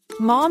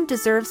 Mom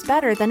deserves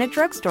better than a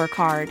drugstore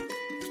card.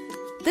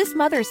 This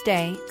Mother's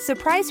Day,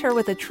 surprise her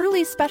with a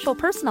truly special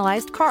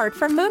personalized card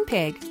from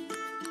Moonpig.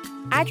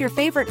 Add your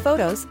favorite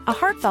photos, a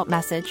heartfelt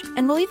message,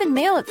 and we'll even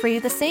mail it for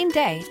you the same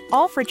day,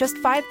 all for just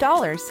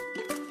 $5.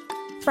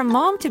 From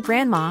mom to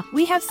grandma,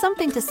 we have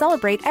something to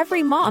celebrate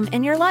every mom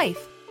in your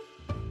life.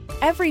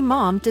 Every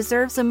mom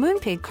deserves a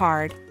Moonpig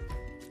card.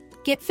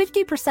 Get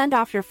 50%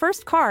 off your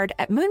first card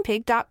at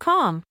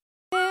moonpig.com.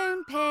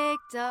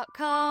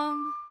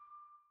 Moonpig.com.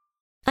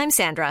 I'm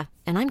Sandra,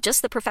 and I'm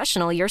just the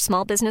professional your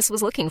small business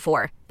was looking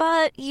for.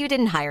 But you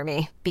didn't hire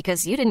me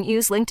because you didn't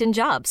use LinkedIn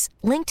Jobs.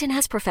 LinkedIn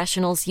has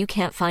professionals you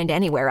can't find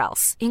anywhere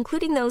else,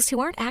 including those who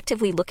aren't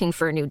actively looking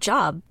for a new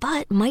job,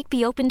 but might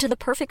be open to the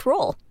perfect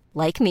role,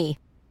 like me.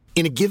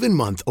 In a given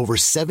month, over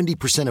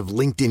 70% of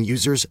LinkedIn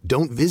users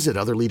don't visit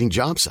other leading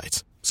job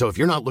sites. So if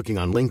you're not looking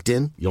on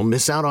LinkedIn, you'll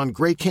miss out on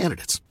great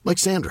candidates like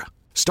Sandra.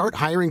 Start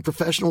hiring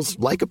professionals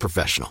like a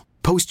professional.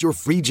 Post your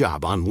free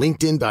job on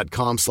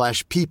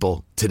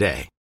linkedin.com/people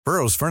today.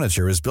 Burrow's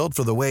furniture is built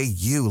for the way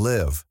you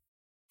live.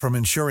 From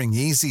ensuring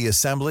easy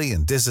assembly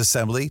and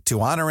disassembly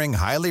to honoring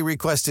highly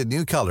requested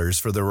new colors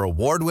for their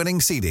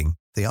award-winning seating,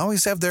 they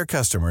always have their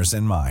customers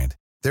in mind.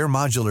 Their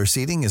modular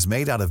seating is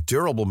made out of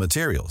durable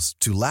materials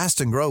to last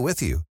and grow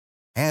with you.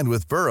 And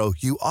with Burrow,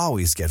 you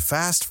always get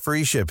fast,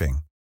 free shipping.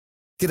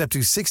 Get up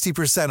to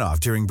 60% off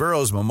during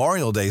Burrow's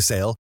Memorial Day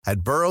sale at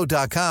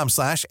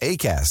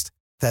burrow.com/ACAST.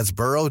 That's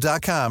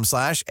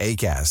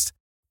burrow.com/ACAST.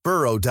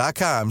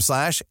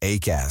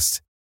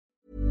 burrow.com/ACAST.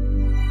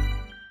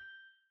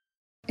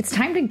 It's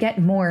time to get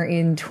more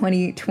in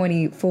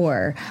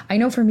 2024. I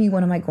know for me,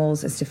 one of my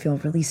goals is to feel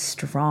really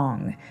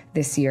strong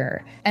this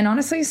year. And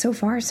honestly, so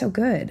far, so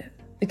good.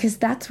 Because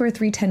that's where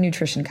 310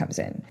 Nutrition comes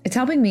in. It's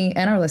helping me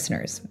and our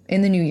listeners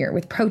in the new year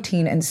with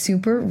protein and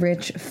super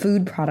rich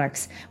food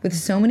products with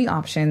so many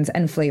options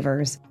and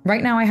flavors.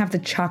 Right now I have the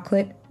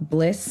chocolate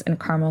bliss and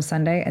caramel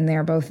sundae, and they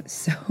are both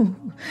so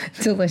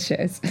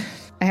delicious.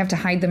 I have to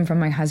hide them from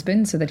my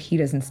husband so that he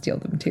doesn't steal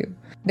them too.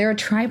 They're a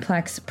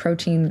triplex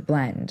protein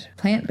blend,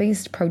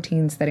 plant-based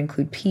proteins that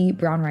include pea,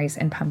 brown rice,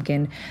 and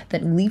pumpkin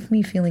that leave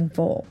me feeling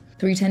full.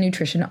 310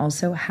 Nutrition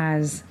also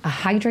has a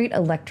Hydrate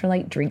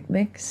electrolyte drink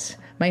mix.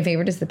 My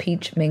favorite is the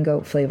peach mango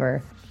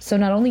flavor. So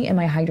not only am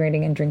I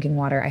hydrating and drinking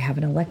water, I have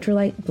an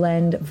electrolyte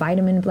blend,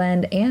 vitamin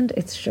blend, and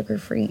it's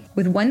sugar-free.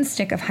 With 1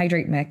 stick of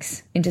Hydrate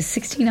Mix into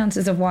 16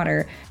 ounces of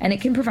water, and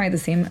it can provide the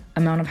same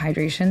amount of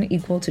hydration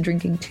equal to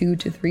drinking 2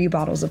 to 3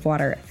 bottles of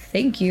water.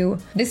 Thank you.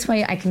 This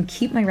way I can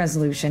keep my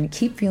resolution,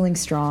 keep feeling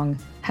strong,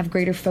 have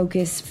greater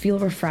focus, feel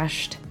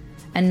refreshed,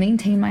 and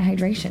maintain my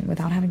hydration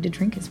without having to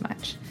drink as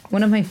much.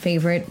 One of my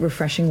favorite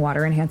refreshing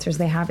water enhancers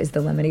they have is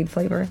the lemonade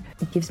flavor.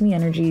 It gives me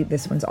energy.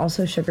 This one's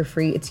also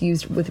sugar-free. It's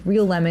used with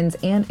real lemons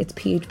and it's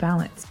pH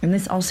balanced. And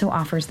this also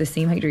offers the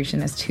same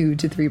hydration as 2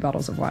 to 3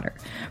 bottles of water.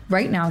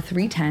 Right now,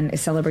 310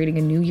 is celebrating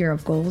a new year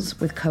of goals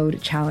with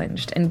code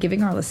CHALLENGED and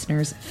giving our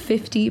listeners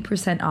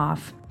 50%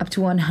 off, up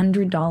to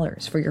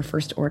 $100 for your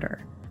first order.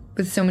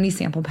 With so many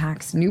sample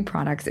packs, new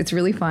products, it's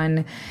really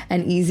fun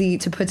and easy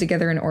to put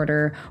together an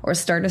order or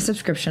start a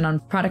subscription on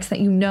products that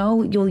you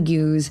know you'll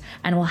use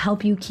and will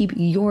help you keep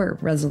your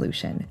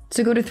resolution.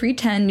 So go to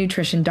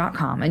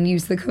 310nutrition.com and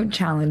use the code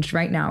CHALLENGED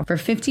right now for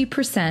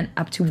 50%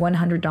 up to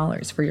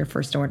 $100 for your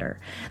first order.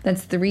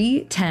 That's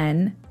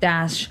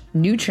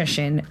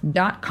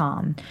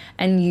 310-nutrition.com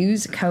and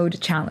use code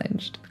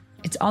CHALLENGED.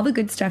 It's all the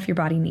good stuff your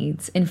body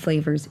needs in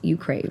flavors you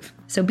crave.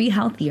 So be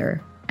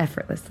healthier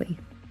effortlessly.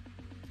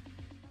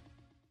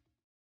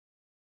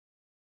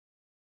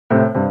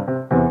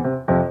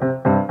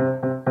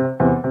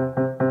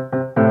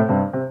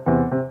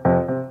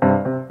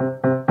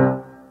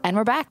 And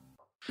we're back.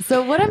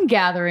 So what I'm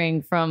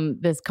gathering from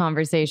this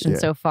conversation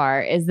so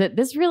far is that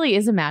this really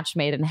is a match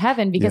made in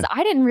heaven, because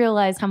I didn't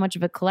realize how much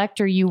of a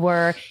collector you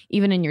were,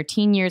 even in your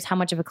teen years, how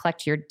much of a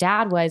collector your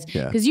dad was,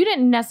 because you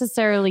didn't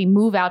necessarily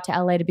move out to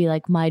LA to be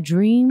like, my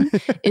dream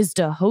is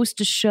to host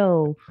a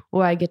show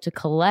where I get to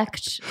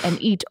collect and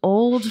eat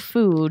old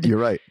food. You're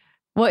right.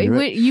 What,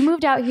 you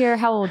moved out here,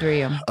 how old were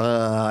you?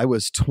 I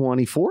was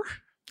 24.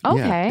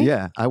 Okay.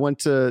 Yeah. I went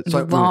to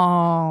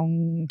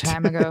long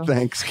time ago.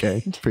 Thanks,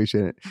 Kay.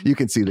 Appreciate it. You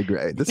can see the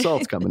gray. The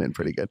salt's coming in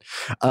pretty good.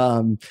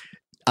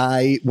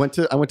 I went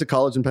to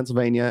college in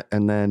Pennsylvania,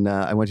 and then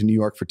I went to New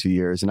York for 2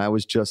 years. And I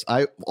was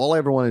all I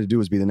ever wanted to do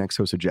was be the next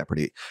host of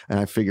Jeopardy. And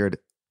I figured,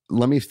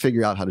 let me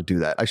figure out how to do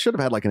that. I should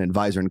have had like an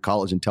advisor in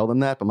college and tell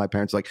them that, but my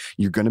parents were like,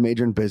 you're going to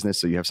major in business,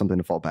 so you have something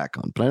to fall back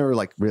on. But I never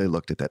like really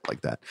looked at that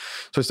like that.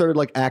 So I started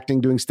like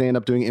acting, doing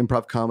stand-up, doing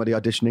improv comedy,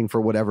 auditioning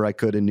for whatever I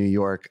could in New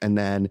York. And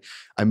then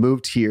I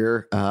moved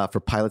here for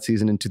pilot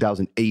season in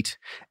 2008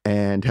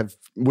 and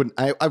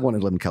I wanted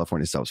to live in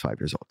California since I was 5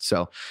 years old.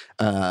 So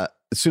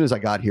as soon as I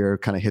got here,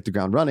 kind of hit the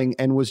ground running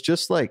and was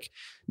just like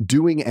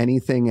doing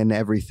anything and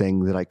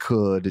everything that I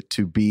could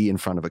to be in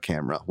front of a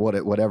camera,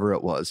 whatever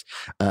it was.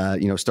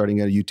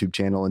 Starting a YouTube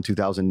channel in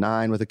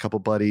 2009 with a couple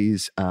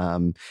buddies,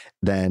 then,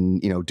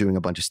 doing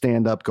a bunch of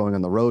stand-up, going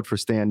on the road for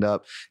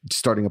stand-up,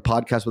 starting a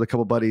podcast with a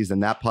couple buddies,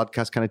 then that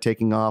podcast kind of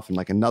taking off and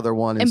like another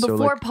one. And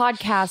before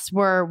podcasts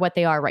were what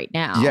they are right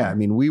now. Yeah, I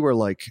mean, we were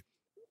like,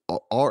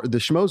 the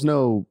Schmoes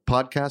Know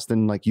podcast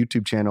and like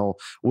YouTube channel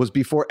was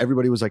before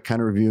everybody was like kind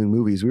of reviewing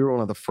movies. We were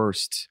one of the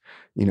first,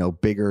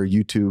 bigger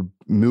YouTube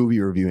movie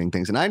reviewing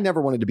things. And I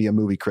never wanted to be a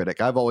movie critic.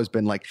 I've always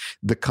been like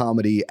the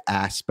comedy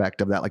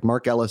aspect of that. Like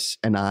Mark Ellis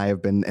and I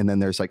have been, and then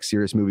there's like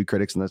serious movie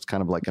critics, and that's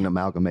kind of like an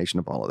amalgamation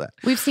of all of that.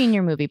 We've seen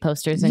your movie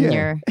posters in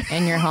your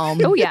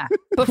home. Oh yeah.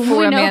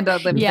 Before Amanda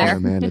lived there.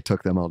 Amanda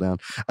took them all down.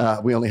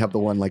 We only have the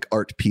one like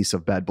art piece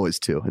of Bad Boys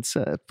 2. It's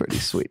pretty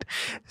sweet.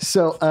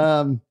 So,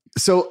 I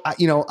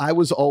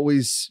was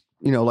always,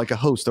 like a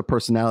host, a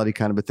personality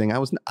kind of a thing. I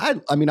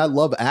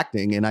love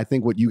acting, and I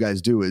think what you guys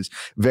do is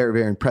very,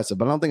 very impressive,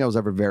 but I don't think I was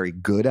ever very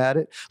good at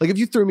it. Like if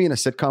you threw me in a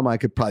sitcom, I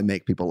could probably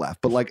make people laugh,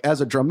 but like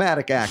as a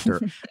dramatic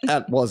actor,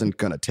 that wasn't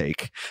going to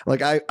take.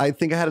 Like I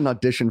think I had an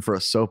audition for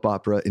a soap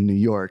opera in New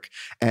York,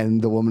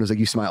 and the woman was like,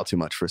 you smile too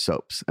much for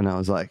soaps. And I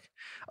was like,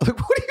 what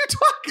are you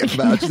talking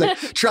about? She's like,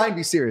 try and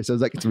be serious. I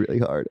was like, it's really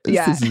hard.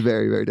 This is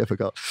very, very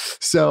difficult.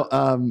 So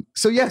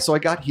I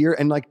got here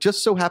and like,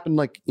 just so happened,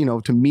 like,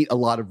 to meet a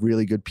lot of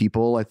really good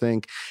people, I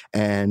think.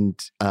 And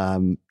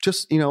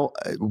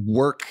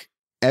work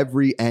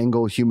every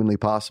angle humanly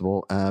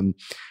possible.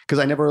 Because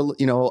I never,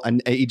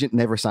 an agent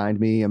never signed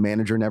me, a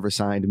manager never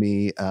signed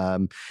me.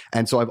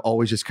 And so I've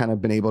always just kind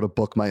of been able to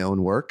book my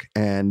own work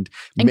and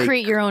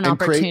create your own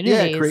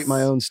opportunities. Create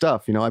my own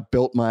stuff. I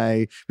built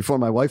before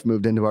my wife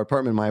moved into our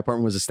apartment, my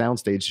apartment was a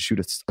soundstage to shoot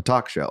a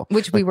talk show.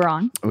 Which we were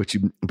on. Which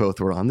you both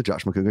were on, the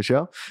Josh McCouga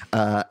Show.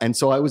 And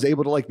so I was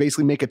able to like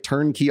basically make a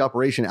turnkey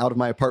operation out of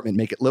my apartment,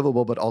 make it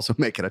livable, but also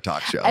make it a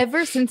talk show.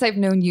 Ever since I've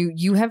known you,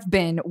 you have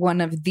been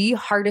one of the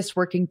hardest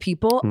working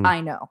people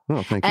I know.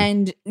 Oh, thank you.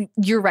 And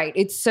you're right.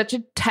 It's such a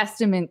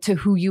testament to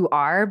who you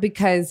are,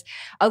 because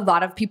a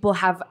lot of people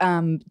have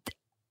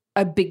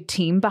a big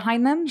team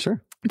behind them.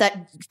 Sure.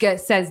 That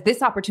says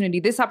this opportunity,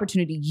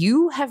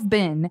 you have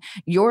been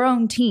your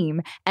own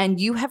team and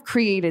you have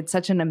created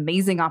such an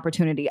amazing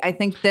opportunity. I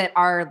think that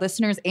our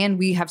listeners and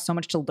we have so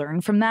much to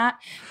learn from that,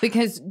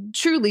 because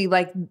truly,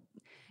 like,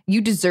 you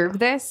deserve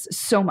this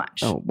so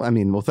much. Oh,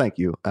 well, thank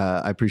you.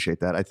 I appreciate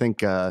that. I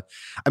think,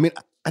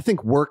 I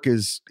think work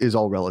is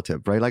all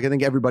relative, right? Like I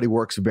think everybody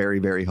works very,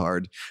 very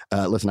hard.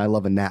 Listen, I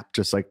love a nap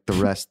just like the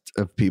rest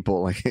of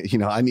people. Like, you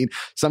know, I mean,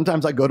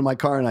 sometimes I go to my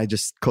car and I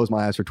just close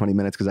my eyes for 20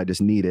 minutes because I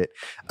just need it.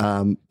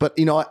 But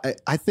you know,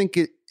 I think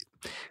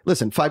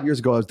listen, 5 years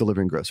ago, I was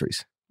delivering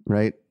groceries,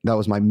 right? That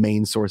was my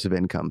main source of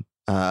income.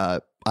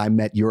 I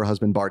met your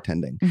husband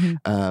bartending,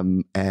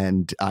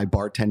 and I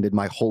bartended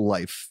my whole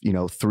life, you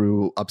know,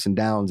 through ups and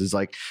downs. Is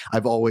like,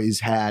 I've always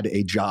had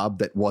a job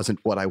that wasn't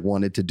what I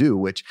wanted to do,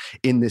 which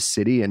in this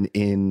city and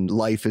in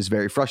life is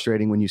very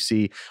frustrating when you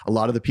see a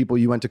lot of the people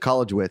you went to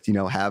college with, you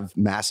know, have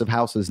massive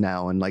houses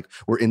now and like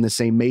we're in the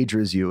same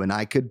major as you. And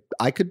I could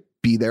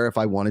be there if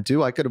I wanted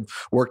to. I could have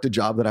worked a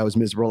job that I was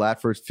miserable at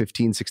for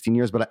 15, 16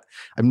 years, but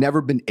I've never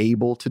been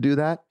able to do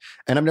that.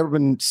 And I've never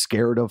been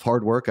scared of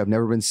hard work. I've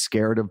never been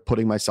scared of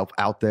putting myself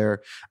out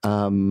there.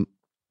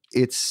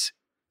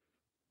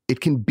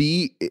 It can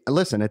be,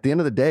 listen, at the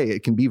end of the day,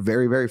 it can be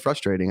very, very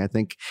frustrating. I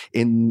think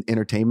in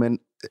entertainment,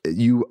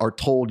 you are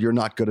told you're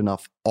not good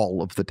enough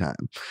all of the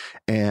time.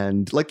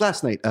 And like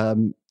last night,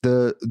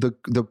 the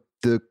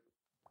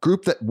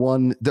group that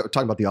won,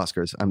 talking about the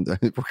Oscars,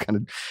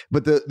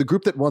 but the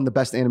group that won the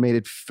best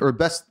animated or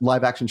best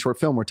live action short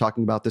film, we're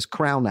talking about this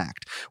Crown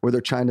Act, where they're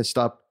trying to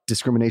stop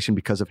discrimination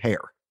because of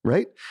hair,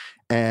 right?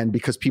 And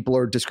because people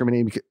are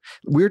discriminating,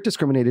 we're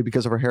discriminated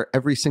because of our hair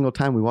every single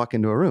time we walk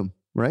into a room,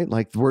 right?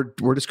 Like we're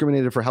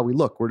discriminated for how we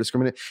look. We're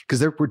discriminated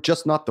because we're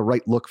just not the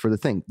right look for the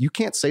thing. You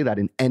can't say that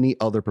in any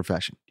other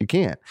profession. You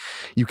can't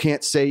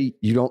say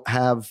you're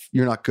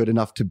not good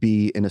enough to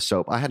be in a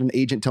soap. I had an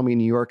agent tell me in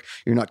New York,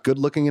 you're not good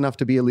looking enough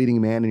to be a leading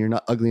man and you're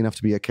not ugly enough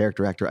to be a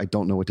character actor. I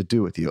don't know what to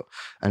do with you.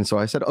 And so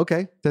I said,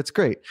 okay, that's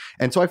great.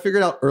 And so I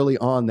figured out early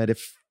on that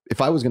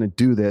if I was going to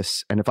do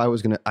this and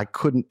I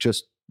couldn't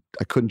just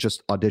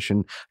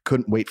audition,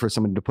 couldn't wait for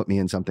someone to put me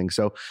in something.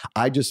 So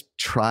I just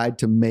tried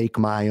to make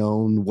my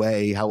own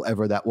way,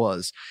 however that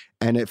was.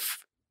 And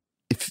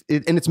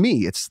and it's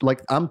me. It's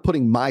like I'm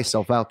putting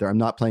myself out there. I'm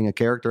not playing a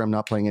character. I'm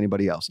not playing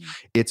anybody else.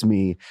 It's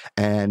me.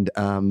 And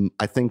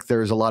I think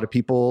there's a lot of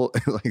people,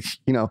 like,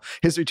 you know,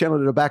 History Channel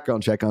did a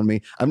background check on me.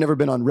 I've never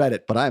been on Reddit,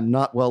 but I'm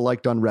not well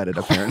liked on Reddit,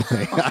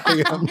 apparently.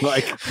 I am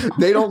like,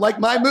 they don't like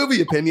my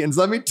movie opinions.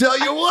 Let me tell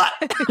you what.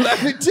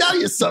 Let me tell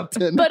you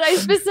something. But I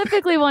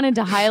specifically wanted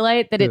to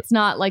highlight that it's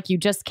not like you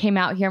just came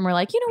out here and were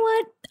like, you know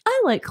what?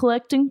 I like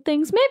collecting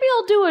things. Maybe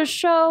I'll do a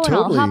show and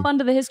I'll hop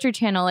onto the History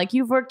Channel. Like,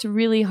 you've worked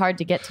really hard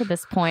to get to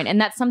this point. And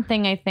that's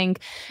something I think,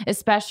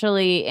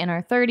 especially in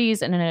our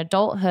 30s and in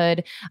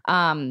adulthood,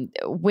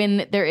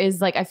 when there is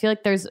like, I feel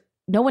like there's,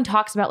 no one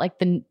talks about like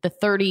the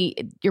 30,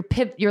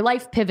 your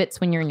life pivots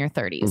when you're in your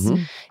 30s.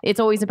 Mm-hmm. It's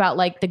always about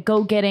like the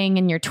go-getting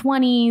in your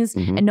 20s.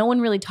 Mm-hmm. And no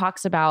one really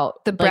talks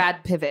about the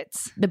Brad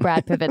pivots.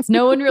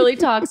 No one really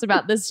talks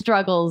about the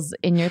struggles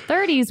in your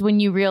 30s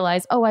when you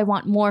realize, oh, I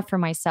want more for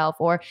myself,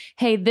 or,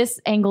 hey, this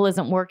angle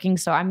isn't working,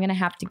 so I'm going to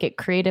have to get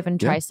creative and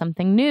try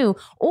something new.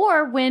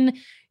 Or when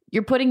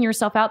you're putting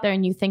yourself out there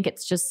and you think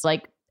it's just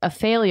like a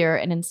failure,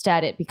 and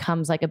instead it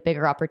becomes like a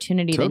bigger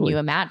opportunity than you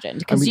imagined.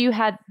 Because you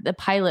had the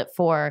pilot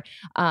for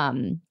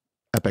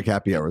Epic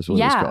Happy Hours, what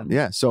it was called.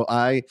 Yeah. So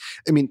I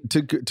mean,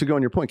 to go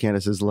on your point,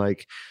 Candace, is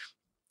like,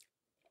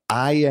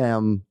 I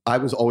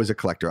was always a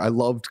collector. I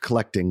loved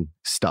collecting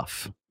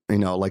stuff. You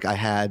know, like I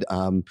had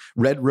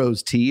Red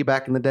Rose tea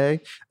back in the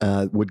day,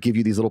 would give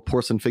you these little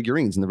porcelain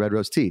figurines in the Red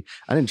Rose tea.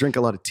 I didn't drink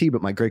a lot of tea,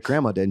 but my great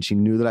grandma did. And she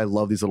knew that I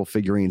loved these little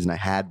figurines, and I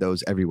had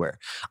those everywhere.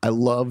 I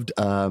loved,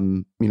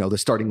 the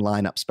starting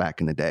lineups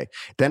back in the day.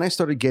 Then I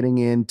started getting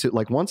into,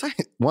 like, once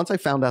I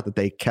found out that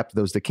they kept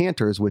those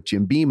decanters with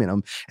Jim Beam in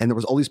them, and there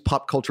was all these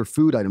pop culture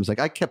food items.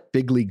 Like I kept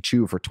Big League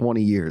Chew for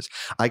 20 years.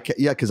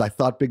 Because I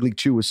thought Big League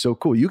Chew was so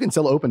cool. You can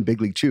still open Big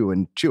League Chew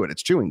and chew it.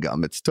 It's chewing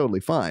gum. It's totally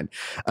fine.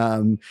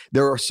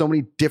 There are so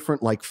many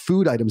different like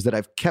food items that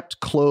I've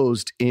kept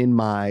closed in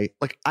my,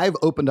 like I've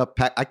opened up,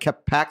 I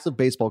kept packs of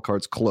baseball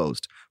cards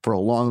closed for a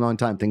long, long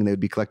time thinking they would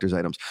be collector's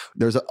items.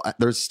 There's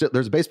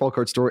a baseball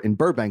card store in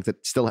Burbank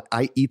that still,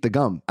 I eat the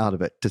gum out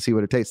of it to see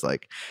what it tastes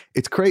like.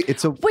 It's great.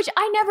 Which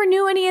I never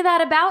knew any of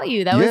that about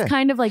you. That was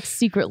kind of like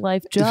Secret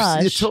Life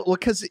Josh.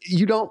 Because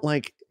you don't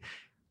like,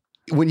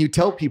 when you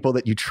tell people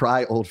that you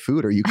try old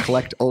food or you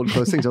collect old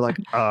clothes, things are like,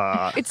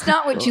 it's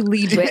not what you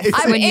lead with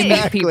when you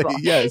meet people.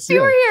 Yes, if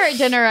you were here at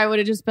dinner, I would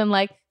have just been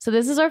like, so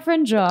this is our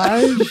friend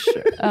Josh. You're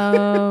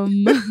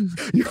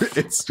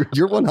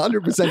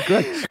 100%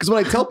 correct. Because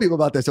when I tell people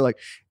about this, they're like,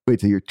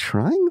 wait, so you're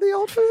trying the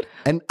old food?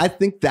 And I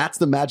think that's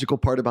the magical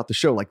part about the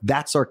show. Like,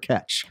 that's our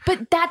catch.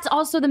 But that's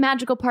also the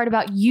magical part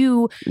about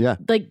you,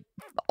 like,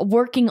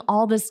 working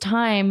all this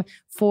time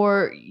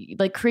for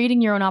like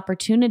creating your own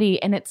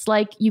opportunity. And it's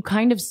like you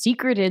kind of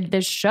secreted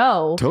this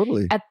show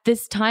at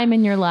this time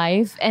in your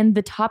life and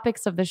the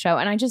topics of the show.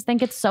 And I just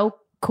think it's so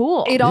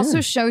cool. It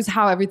also shows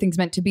how everything's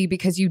meant to be,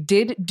 because you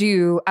did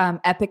do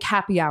Epic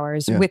Happy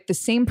Hours with the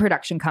same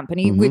production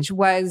company, which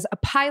was a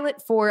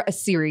pilot for a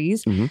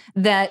series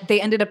that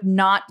they ended up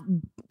not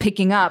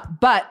picking up,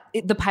 but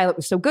the pilot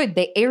was so good,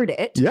 they aired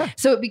it. Yeah.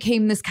 So it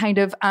became this kind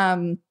of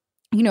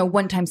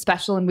one-time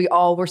special, and we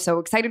all were so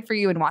excited for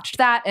you and watched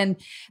that. And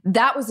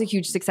that was a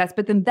huge success.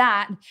 But then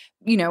that,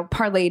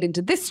 parlayed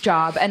into this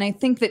job. And I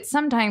think that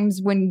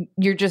sometimes when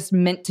you're just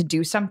meant to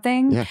do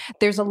something,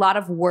 there's a lot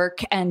of work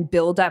and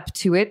build up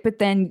to it. But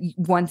then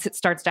once it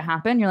starts to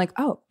happen, you're like,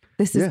 oh,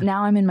 this is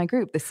now I'm in my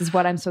group. This is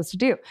what I'm supposed to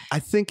do. I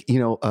think,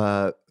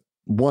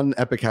 one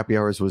Epic Happy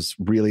Hours was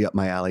really up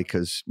my alley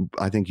because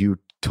I think you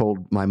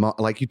told my mom,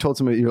 like you told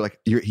somebody, you're like,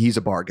 he's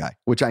a bar guy,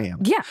 which I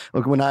am. Yeah.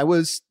 Look, when I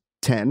was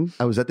 10,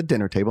 I was at the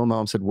dinner table.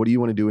 Mom said, what do you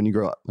want to do when you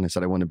grow up? And I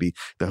said, I want to be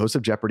the host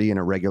of Jeopardy and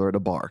a regular at a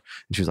bar.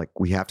 And she was like,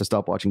 we have to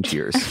stop watching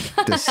Cheers.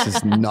 This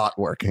is not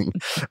working.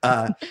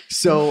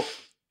 So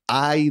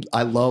I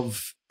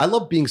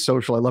love being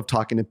social. I love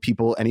talking to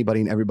people, anybody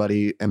and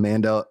everybody.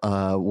 Amanda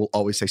will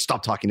always say,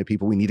 stop talking to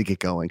people. We need to get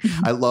going.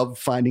 Mm-hmm. I love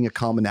finding a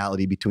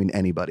commonality between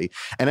anybody.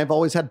 And I've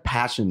always had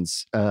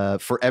passions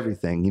for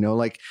everything,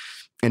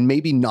 and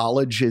maybe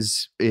knowledge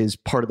is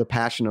part of the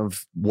passion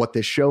of what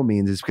this show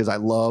means, is because I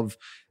love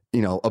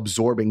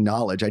absorbing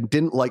knowledge. I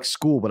didn't like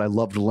school, but I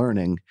loved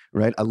learning,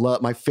 right?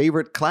 My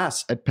favorite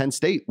class at Penn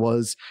State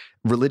was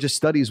Religious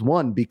Studies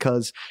 1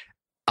 because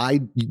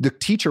the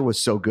teacher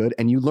was so good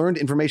and you learned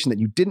information that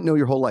you didn't know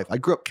your whole life. I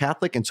grew up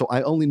Catholic, and so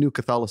I only knew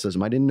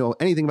Catholicism. I didn't know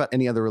anything about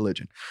any other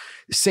religion.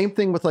 Same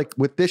thing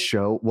with this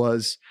show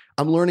was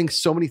I'm learning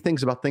so many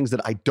things about things that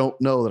I don't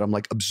know, that I'm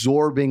like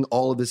absorbing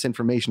all of this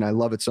information. I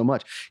love it so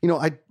much.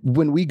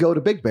 When we go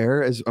to Big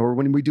Bear or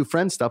when we do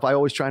friend stuff, I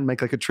always try and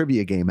make like a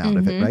trivia game out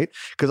of it, right?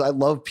 Because I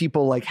love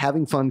people like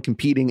having fun,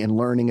 competing and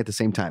learning at the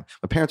same time.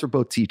 My parents were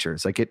both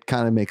teachers. Like it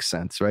kind of makes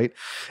sense, right?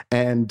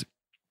 And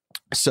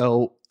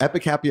so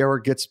Epic Happy Hour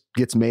gets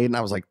made, and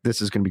I was like,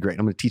 this is going to be great.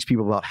 I'm going to teach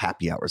people about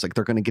happy hours. Like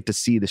they're going to get to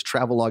see this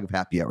travel log of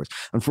happy hours.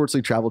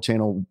 Unfortunately, Travel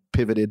Channel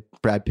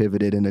Brad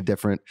pivoted in a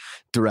different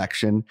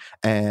direction.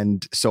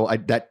 And so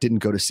that didn't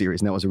go to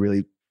series, and that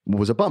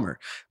was a bummer.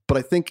 But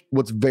I think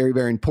what's very,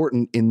 very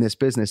important in this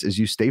business is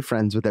you stay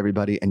friends with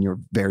everybody and you're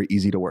very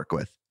easy to work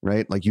with,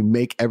 right? Like you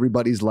make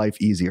everybody's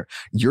life easier.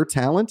 Your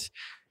talent,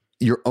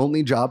 your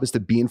only job is to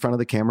be in front of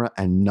the camera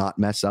and not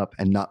mess up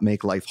and not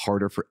make life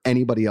harder for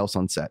anybody else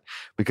on set.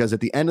 Because at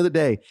the end of the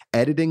day,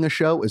 editing a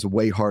show is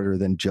way harder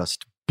than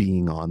just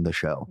being on the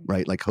show,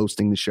 right? Like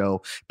hosting the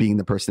show, being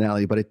the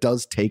personality. But it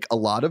does take a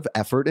lot of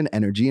effort and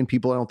energy. And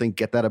people, I don't think,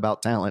 get that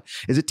about talent,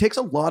 is it takes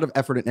a lot of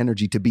effort and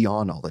energy to be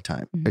on all the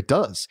time. It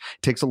does.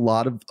 It takes a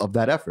lot of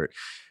that effort.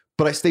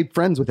 But I stayed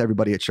friends with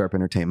everybody at Sharp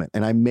Entertainment.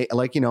 And I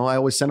I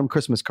always sent them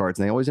Christmas cards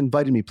and they always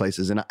invited me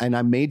places. And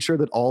I made sure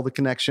that all the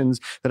connections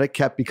that I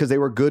kept, because they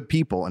were good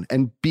people,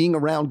 and being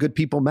around good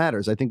people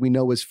matters. I think we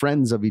know as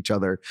friends of each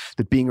other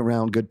that being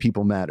around good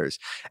people matters.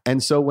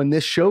 And so when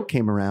this show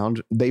came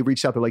around, they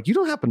reached out. They're like, you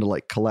don't happen to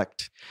like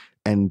collect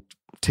and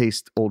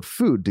taste old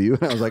food, do you?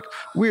 And I was like,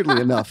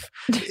 weirdly enough,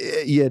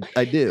 yeah,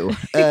 I do.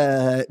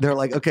 They're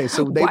like, okay,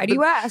 so why do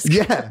you ask?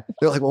 Yeah.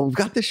 They're like, well, we've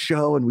got this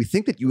show and we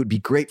think that you would be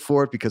great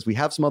for it because we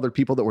have some other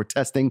people that we're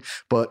testing,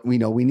 but we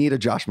know we need a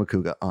Josh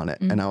Macuga on it.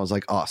 And I was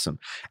like, awesome.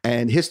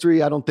 And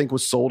History, I don't think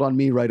was sold on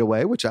me right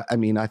away, which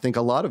I think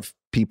a lot of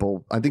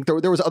people, I think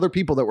there was other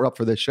people that were up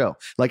for this show,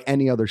 like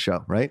any other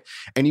show, right?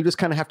 And you just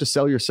kind of have to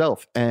sell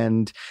yourself.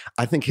 And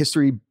I think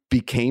History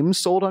became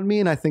sold on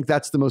me. And I think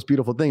that's the most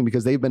beautiful thing,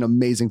 because they've been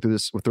amazing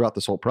throughout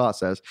this whole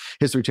process.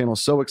 History Channel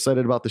is so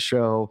excited about the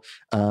show.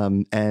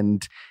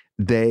 And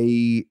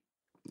I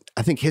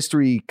think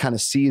History kind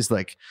of sees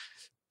like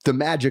the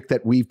magic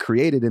that we've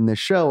created in this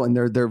show. And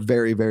they're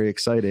very, very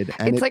excited.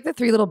 And it's like the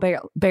Three Little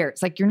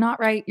Bears. Like, you're not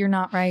right. You're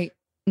not right.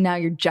 Now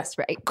you're just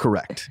right.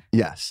 Correct.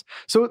 Yes.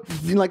 So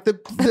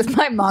that's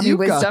my mommy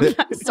wisdom.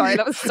 Sorry,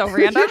 that was so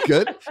random.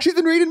 You're good. She's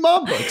been reading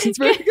mom books. It's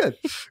very good.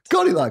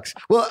 Goldilocks.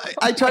 Well,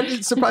 I tried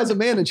to surprise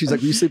Amanda, and she's like,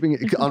 were you sleeping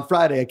on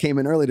Friday? I came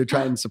in early to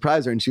try and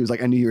surprise her, and she was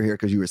like, I knew you were here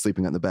because you were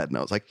sleeping on the bed. And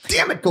I was like,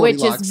 damn it,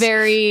 Goldilocks. Which is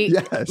very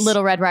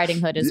Little Red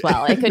Riding Hood as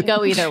well. It could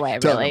go either way, really.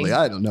 Totally.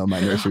 I don't know my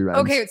nursery rhymes.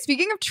 Okay,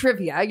 speaking of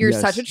trivia, you're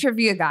such a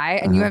trivia guy,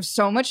 and you have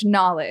so much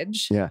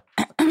knowledge. Yeah.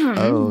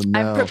 Oh, no.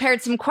 I've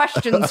prepared some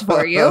questions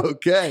for you.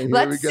 Okay.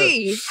 Let's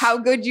see how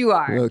good you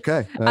are.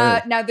 Okay.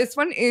 Right. Now, this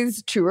one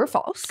is true or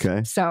false.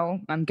 Okay. So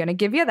I'm going to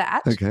give you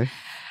that. Okay.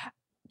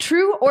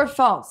 True or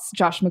false,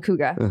 Josh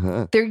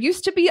Macuga? There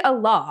used to be a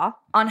law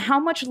on how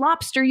much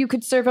lobster you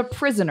could serve a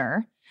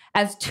prisoner,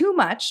 as too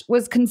much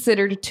was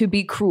considered to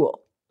be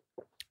cruel.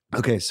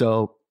 Okay.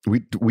 So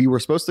we were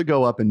supposed to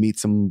go up and meet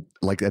some,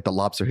 like at the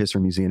Lobster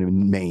History Museum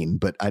in Maine,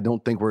 but I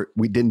don't think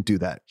we didn't do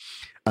that.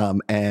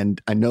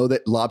 And I know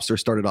that lobster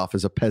started off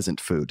as a peasant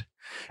food.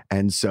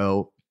 And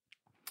so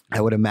I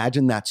would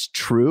imagine that's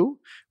true,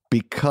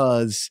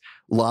 because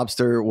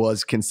lobster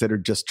was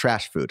considered just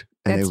trash food.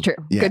 And that's true.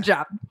 Yeah. Good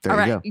job. All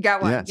right. You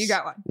got one. Yes. You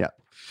got one. Yeah.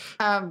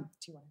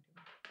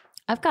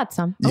 I've got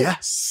some.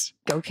 Yes.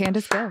 Go,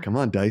 Candace, go. Come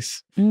on,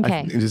 Dice.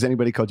 Okay. Has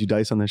anybody called you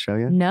Dice on this show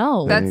yet?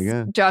 No. There That's you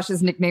go.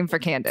 Josh's nickname for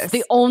Candace.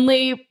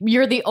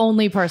 You're the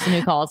only person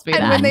who calls me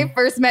and that. when they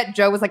first met,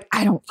 Joe was like,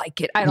 I don't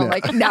like it. I don't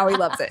like it. Now he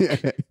loves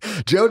it.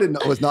 Joe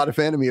was not a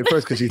fan of me at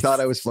first because she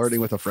thought I was flirting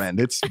with a friend.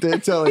 It's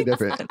totally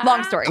different.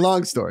 Long story.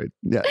 Long story.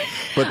 Yeah.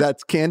 But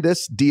that's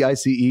Candace,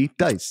 Dice.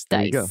 Dice.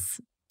 There you go.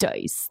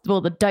 Dice.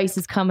 Well, the dice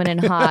is coming in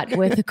hot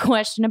with a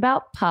question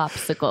about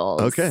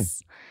popsicles. Okay.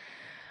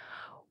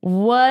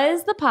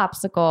 Was the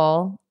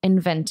popsicle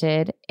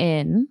invented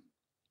in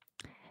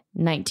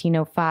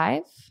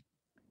 1905,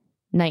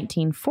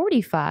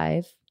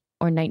 1945,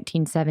 or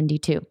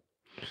 1972?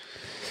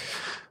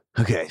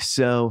 Okay,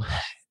 so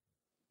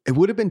it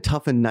would have been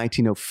tough in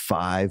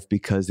 1905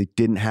 because they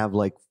didn't have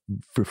like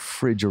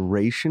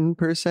refrigeration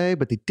per se,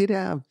 but they did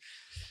have,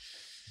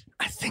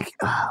 I think,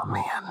 oh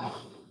man. All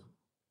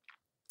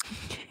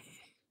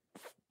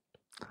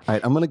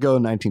right, I'm going to go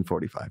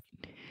 1945.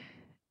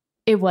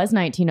 It was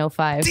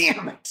 1905.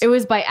 Damn it. It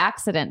was by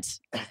accident.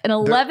 An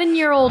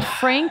 11-year-old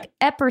Frank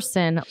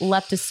Epperson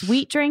left a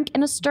sweet drink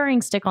and a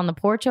stirring stick on the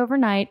porch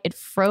overnight. It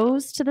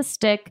froze to the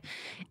stick,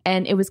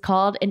 and it was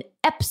called an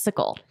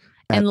Epsicle.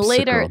 And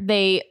later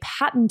they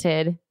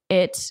patented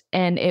it,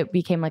 and it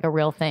became like a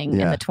real thing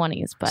in the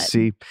 20s. But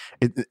see,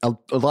 a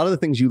lot of the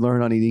things you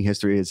learn on Eating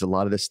History is a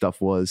lot of this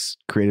stuff was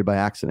created by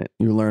accident.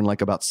 You learn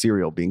like about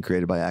cereal being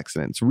created by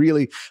accident. It's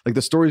really like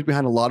the stories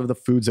behind a lot of the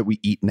foods that we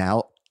eat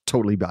now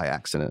totally by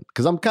accident,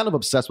 because I'm kind of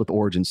obsessed with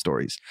origin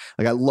stories.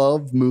 Like I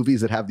love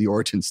movies that have the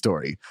origin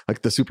story,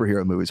 like the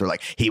superhero movies are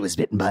like, he was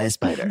bitten by a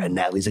spider and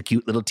now he's a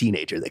cute little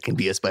teenager that can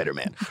be a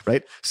Spider-Man,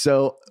 right?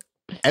 So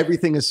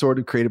everything is sort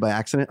of created by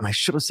accident, and I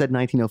should have said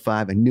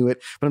 1905. I knew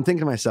it, but I'm thinking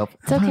to myself,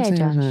 it's okay,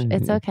 Josh.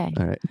 It's okay.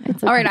 All right.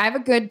 It's okay. All right, I have a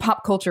good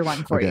pop culture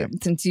one for you,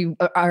 since you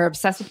are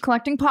obsessed with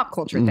collecting pop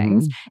culture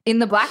things. In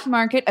the black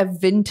market of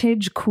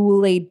vintage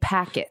Kool-Aid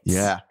packets.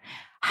 Yeah.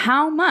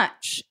 How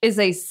much is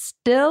a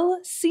still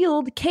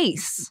sealed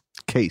case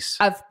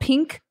of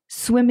Pink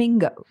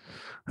Swimingo?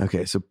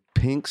 Okay, so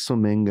Pink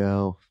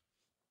Swimingo.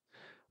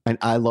 And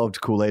I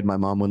loved Kool-Aid. My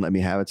mom wouldn't let me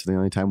have it, so the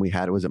only time we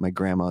had it was at my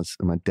grandma's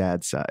on my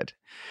dad's side.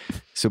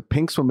 So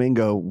Pink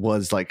Swimingo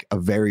was like a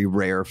very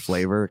rare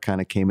flavor. It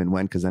kind of came and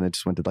went because then it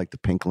just went to like the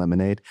pink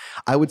lemonade.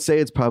 I would say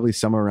it's probably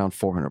somewhere around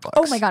 $400.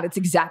 Oh my God, it's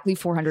exactly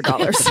 $400.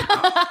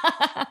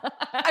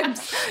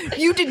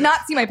 You did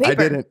not see my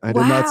paper. I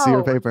did not see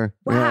your paper.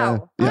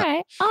 Wow.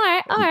 Yeah. All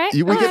right.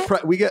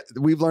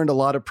 We've learned a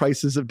lot of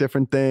prices of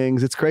different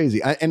things. It's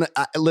crazy.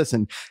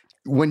 Listen,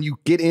 when you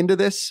get into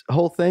this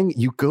whole thing,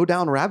 you go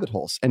down rabbit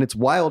holes, and it's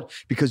wild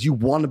because you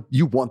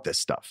want this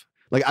stuff.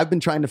 Like I've been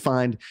trying to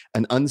find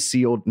an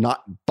unsealed,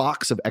 not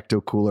box of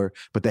Ecto Cooler,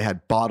 but they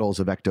had bottles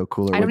of Ecto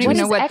Cooler. I don't even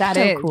know what that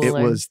is. It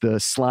was the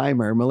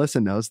Slimer.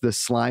 Melissa knows the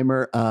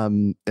Slimer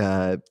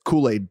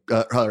Kool-Aid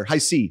or High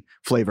C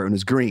flavor, and it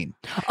was green.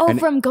 Oh,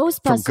 and from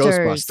Ghostbusters. From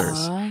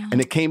Ghostbusters,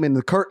 and it came in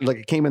the carton, like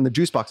it came in the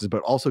juice boxes, but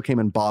it also came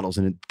in bottles,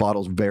 and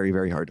bottles very,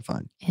 very hard to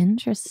find.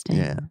 Interesting.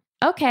 Yeah.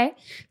 Okay.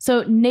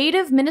 So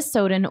native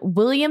Minnesotan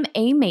William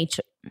A.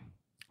 Macy.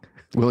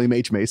 William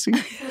H. Macy?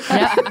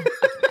 Yeah.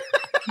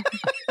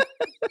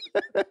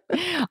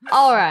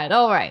 All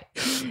right.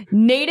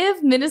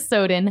 Native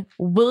Minnesotan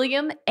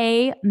William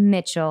A.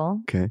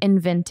 Mitchell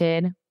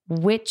invented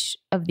which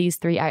of these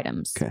three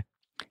items? Okay.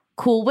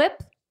 Cool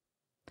Whip,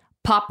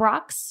 Pop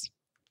Rocks,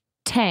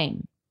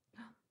 Tang.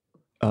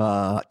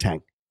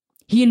 Tang.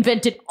 He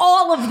invented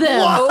all of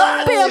them.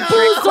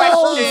 Bamboozled.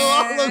 All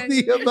of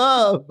the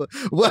above.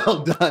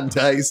 Well done,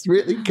 Dice.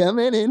 Really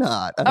coming in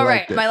hot. All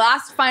right, my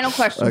last final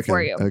question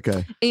for you.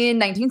 Okay. In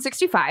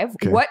 1965,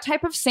 what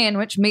type of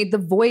sandwich made the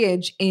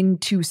voyage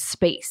into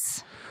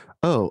space?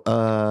 Oh,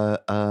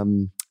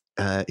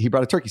 he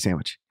brought a turkey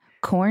sandwich.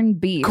 Corned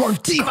beef.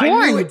 Corned beef.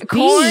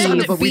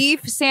 Corned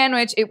beef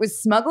sandwich. It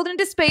was smuggled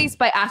into space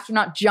by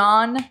astronaut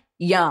John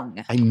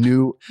Young. I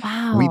knew.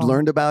 Wow. We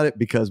learned about it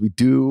because we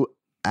do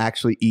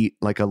actually eat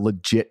like a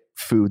legit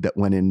food that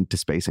went into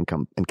space and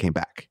came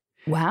back.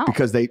 Wow.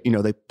 Because they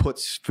put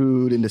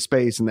food into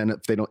space, and then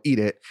if they don't eat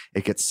it,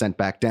 it gets sent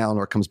back down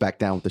or comes back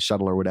down with the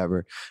shuttle or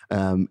whatever.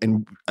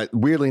 And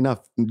weirdly enough,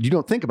 you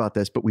don't think about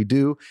this, but we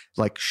do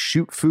like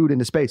shoot food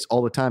into space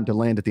all the time to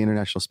land at the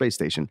International Space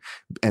Station.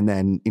 And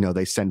then,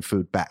 they send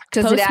food back.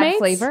 Does it add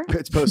flavor?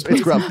 It's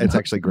Grub. It's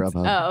actually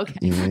Grubhub. Oh, okay.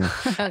 Yeah.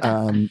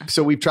 Okay.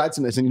 So we've tried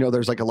some of this, and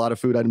there's like a lot of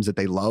food items that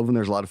they love, and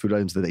there's a lot of food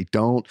items that they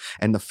don't.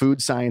 And the food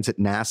science at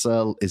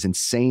NASA is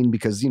insane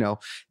because,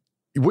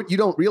 what you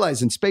don't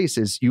realize in space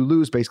is you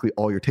lose basically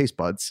all your taste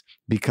buds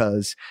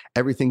because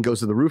everything goes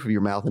to the roof of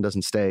your mouth and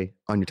doesn't stay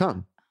on your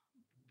tongue.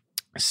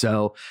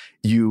 So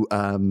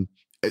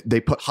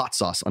they put hot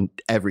sauce on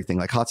everything.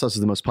 Like hot sauce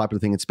is the most popular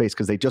thing in space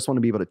because they just want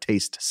to be able to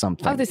taste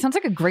something. Oh, this sounds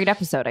like a great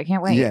episode. I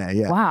can't wait.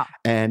 Yeah. Wow.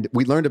 And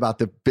we learned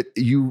about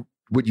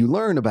what you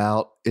learn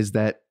about is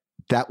that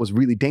was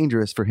really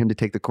dangerous for him to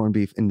take the corned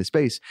beef into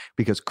space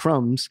because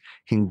crumbs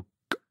can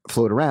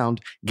float around,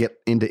 get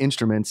into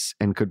instruments,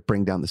 and could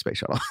bring down the space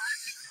shuttle.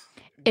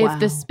 If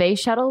the space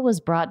shuttle was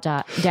brought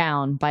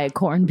down by a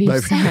corned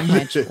beef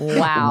sandwich,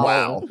 wow.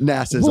 Wow.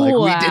 NASA's like,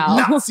 we did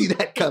not see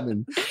that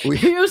coming.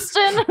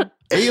 Houston.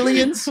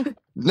 Aliens?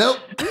 Nope.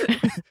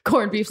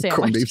 Corned beef sandwich.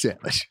 Corned beef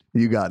sandwich.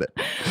 You got it.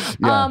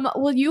 Yeah.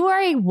 Well, you are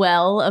a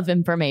well of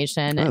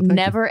information,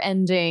 never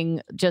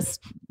ending,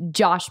 just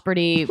Josh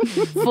Brady,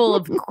 full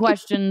of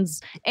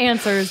questions,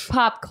 answers,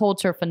 pop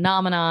culture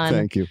phenomenon.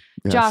 Thank you.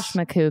 Yes. Josh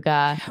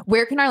Macuga.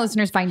 Where can our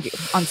listeners find you?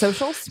 On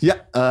socials?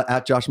 Yeah,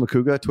 at Josh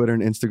Macuga, Twitter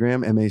and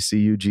Instagram,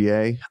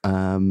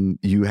 MACUGA.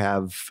 You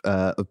have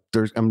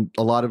there's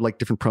a lot of like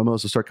different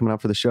promos will start coming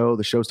out for the show.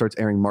 The show starts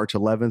airing March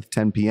 11th,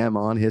 10 p.m.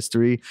 on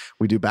History.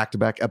 We do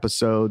back-to-back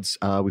episodes.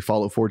 We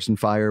follow Forged in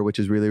Fire, which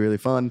is really, really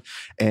fun.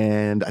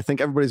 And I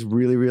think everybody's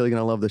really, really going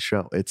to love this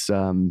show.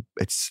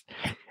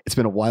 It's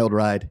been a wild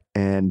ride,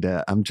 and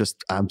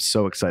I'm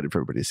so excited for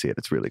everybody to see it.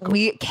 It's really cool.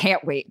 We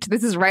can't wait.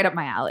 This is right up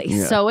my alley.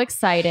 Yeah. So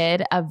excited.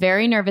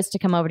 Very nervous to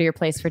come over to your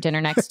place for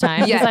dinner next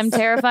time because I'm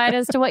terrified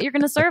as to what you're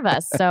going to serve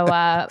us. So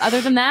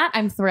other than that,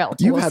 I'm thrilled.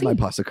 You've had my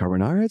pasta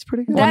carbonara. It's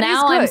pretty good. Well,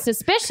 now I'm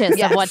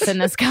suspicious of what's in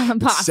this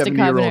pasta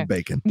 70-year-old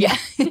bacon. Yeah.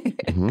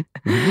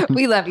 Mm-hmm.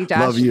 We love you, Josh.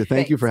 Love you.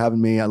 Thank you for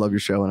having me. I love your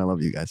show, and I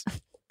love you guys.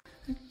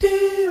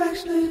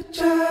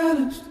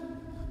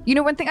 You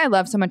know, one thing I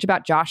love so much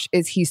about Josh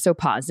is he's so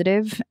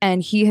positive,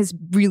 and he has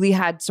really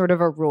had sort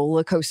of a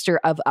roller coaster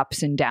of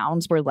ups and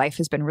downs where life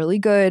has been really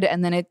good.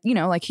 And then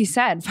like he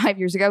said, 5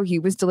 years ago, he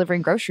was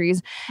delivering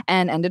groceries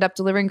and ended up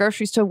delivering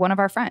groceries to one of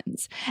our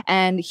friends.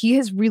 And he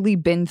has really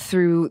been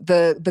through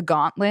the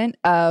gauntlet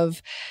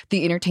of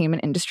the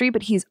entertainment industry,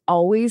 but he's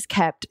always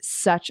kept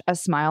such a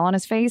smile on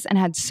his face and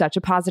had such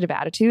a positive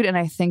attitude. And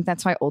I think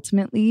that's why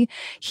ultimately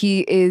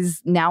he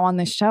is now on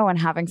this show and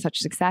having such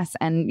success.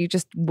 And you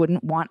just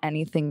wouldn't want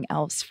anything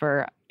else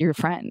for your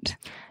friend.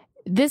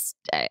 This,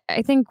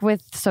 I think,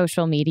 with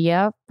social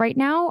media right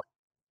now,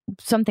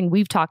 something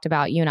we've talked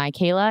about, you and I,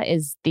 Kayla,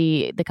 is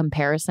the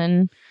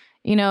comparison,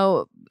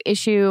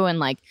 issue, and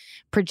like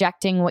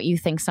projecting what you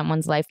think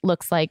someone's life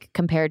looks like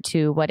compared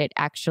to what it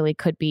actually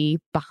could be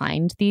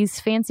behind these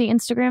fancy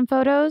Instagram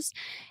photos.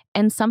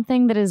 And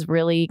something that has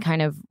really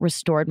kind of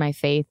restored my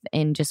faith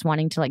in just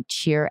wanting to like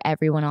cheer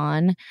everyone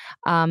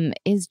on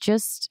is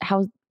just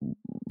how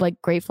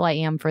like grateful I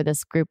am for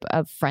this group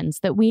of friends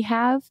that we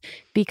have,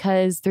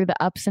 because through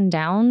the ups and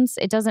downs,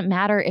 it doesn't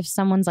matter if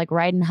someone's like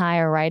riding high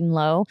or riding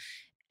low.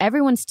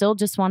 Everyone still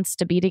just wants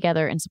to be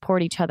together and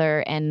support each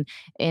other and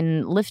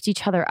lift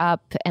each other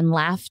up and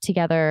laugh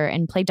together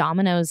and play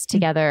dominoes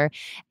together.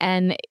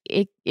 And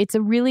it's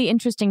a really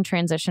interesting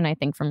transition, I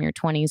think, from your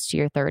 20s to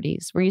your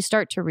 30s, where you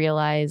start to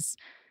realize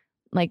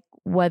like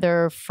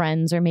whether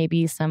friends are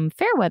maybe some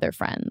fair weather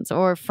friends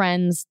or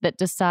friends that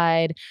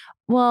decide,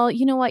 well,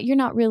 you know what, you're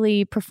not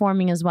really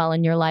performing as well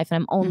in your life,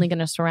 and I'm only going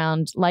to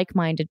surround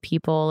like-minded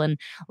people and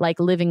like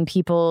living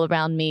people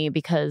around me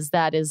because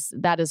that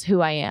is who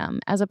I am,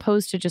 as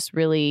opposed to just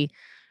really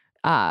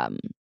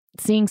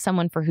seeing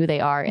someone for who they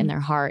are in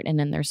their heart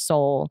and in their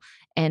soul.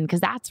 And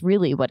because that's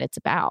really what it's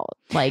about.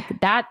 Like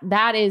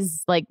that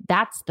is like,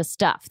 that's the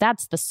stuff.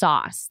 That's the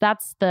sauce.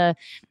 That's the,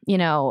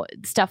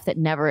 stuff that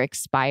never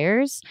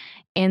expires.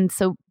 And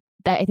so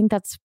I think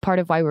that's part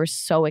of why we're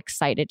so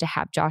excited to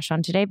have Josh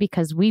on today,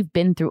 because we've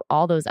been through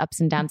all those ups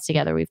and downs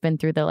together. We've been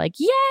through the like,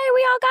 yay,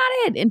 we all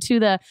got it, into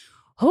the,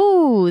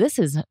 oh, this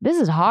is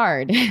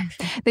hard.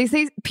 They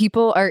say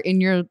people are in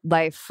your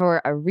life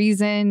for a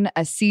reason,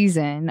 a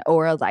season,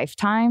 or a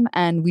lifetime.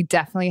 And we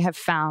definitely have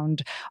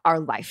found our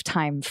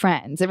lifetime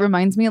friends. It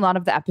reminds me a lot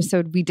of the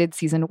episode we did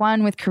season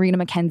 1 with Karina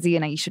McKenzie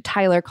and Aisha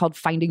Tyler called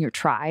Finding Your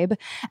Tribe.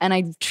 And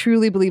I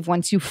truly believe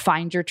once you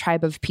find your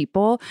tribe of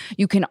people,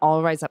 you can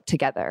all rise up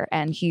together.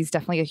 And he's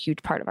definitely a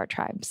huge part of our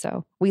tribe.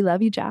 So we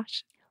love you,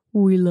 Josh.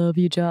 We love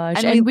you,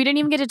 Josh. And we didn't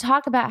even get to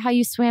talk about how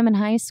you swam in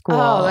high school.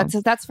 Oh,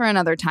 that's for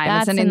another time.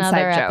 That's an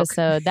another inside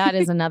episode. Joke. That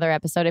is another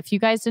episode. If you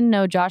guys didn't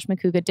know, Josh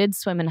Macuga did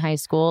swim in high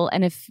school.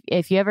 And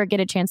if you ever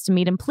get a chance to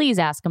meet him, please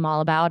ask him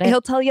all about it.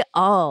 He'll tell you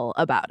all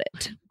about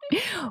it.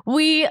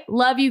 We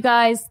love you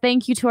guys.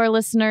 Thank you to our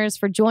listeners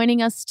for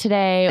joining us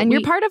today. And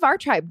you're part of our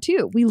tribe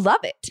too. We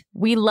love it.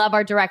 We love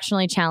our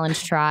Directionally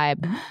Challenged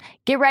tribe.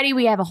 Get ready.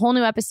 We have a whole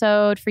new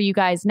episode for you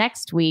guys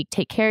next week.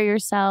 Take care of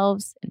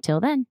yourselves. Until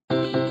then.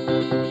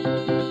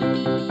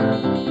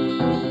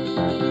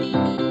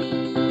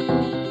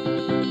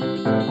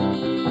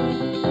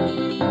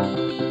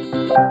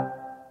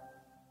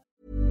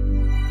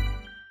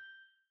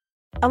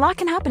 A lot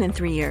can happen in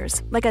 3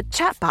 years, like a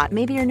chatbot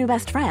may be your new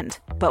best friend.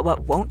 But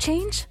what won't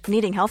change?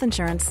 Needing health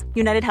insurance.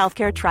 United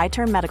Healthcare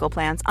Tri-Term Medical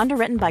Plans,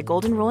 underwritten by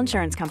Golden Rule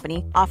Insurance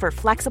Company, offer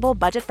flexible,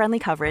 budget-friendly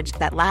coverage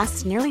that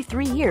lasts nearly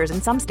 3 years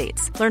in some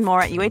states. Learn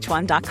more at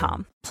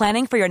uh1.com.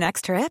 Planning for your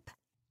next trip?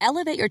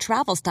 Elevate your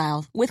travel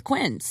style with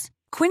Quince.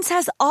 Quince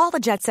has all the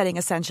jet-setting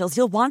essentials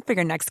you'll want for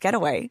your next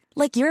getaway,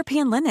 like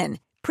European linen,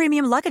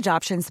 premium luggage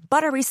options,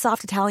 buttery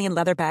soft Italian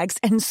leather bags,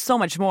 and so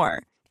much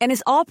more. And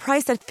is all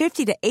priced at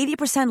 50 to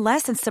 80%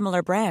 less than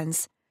similar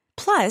brands.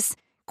 Plus,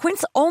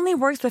 Quince only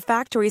works with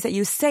factories that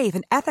use safe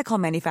and ethical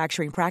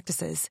manufacturing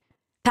practices.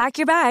 Pack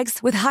your bags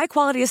with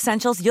high-quality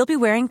essentials you'll be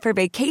wearing for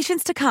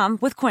vacations to come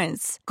with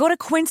Quince. Go to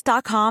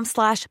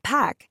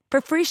quince.com/pack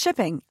for free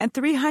shipping and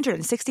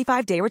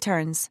 365-day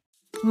returns.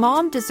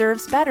 Mom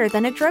deserves better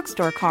than a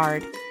drugstore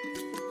card.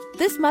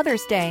 This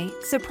Mother's Day,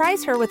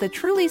 surprise her with a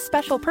truly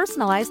special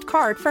personalized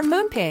card from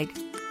Moonpig.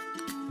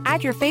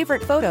 Add your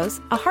favorite photos,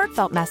 a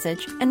heartfelt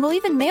message, and we'll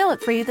even mail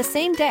it for you the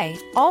same day,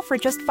 all for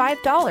just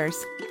 $5.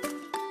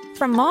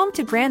 From mom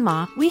to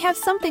grandma, we have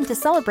something to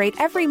celebrate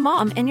every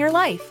mom in your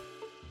life.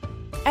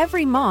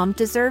 Every mom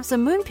deserves a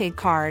Moonpig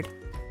card.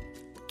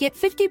 Get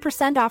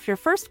 50% off your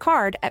first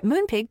card at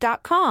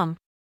moonpig.com.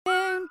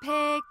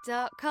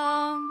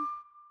 Moonpig.com.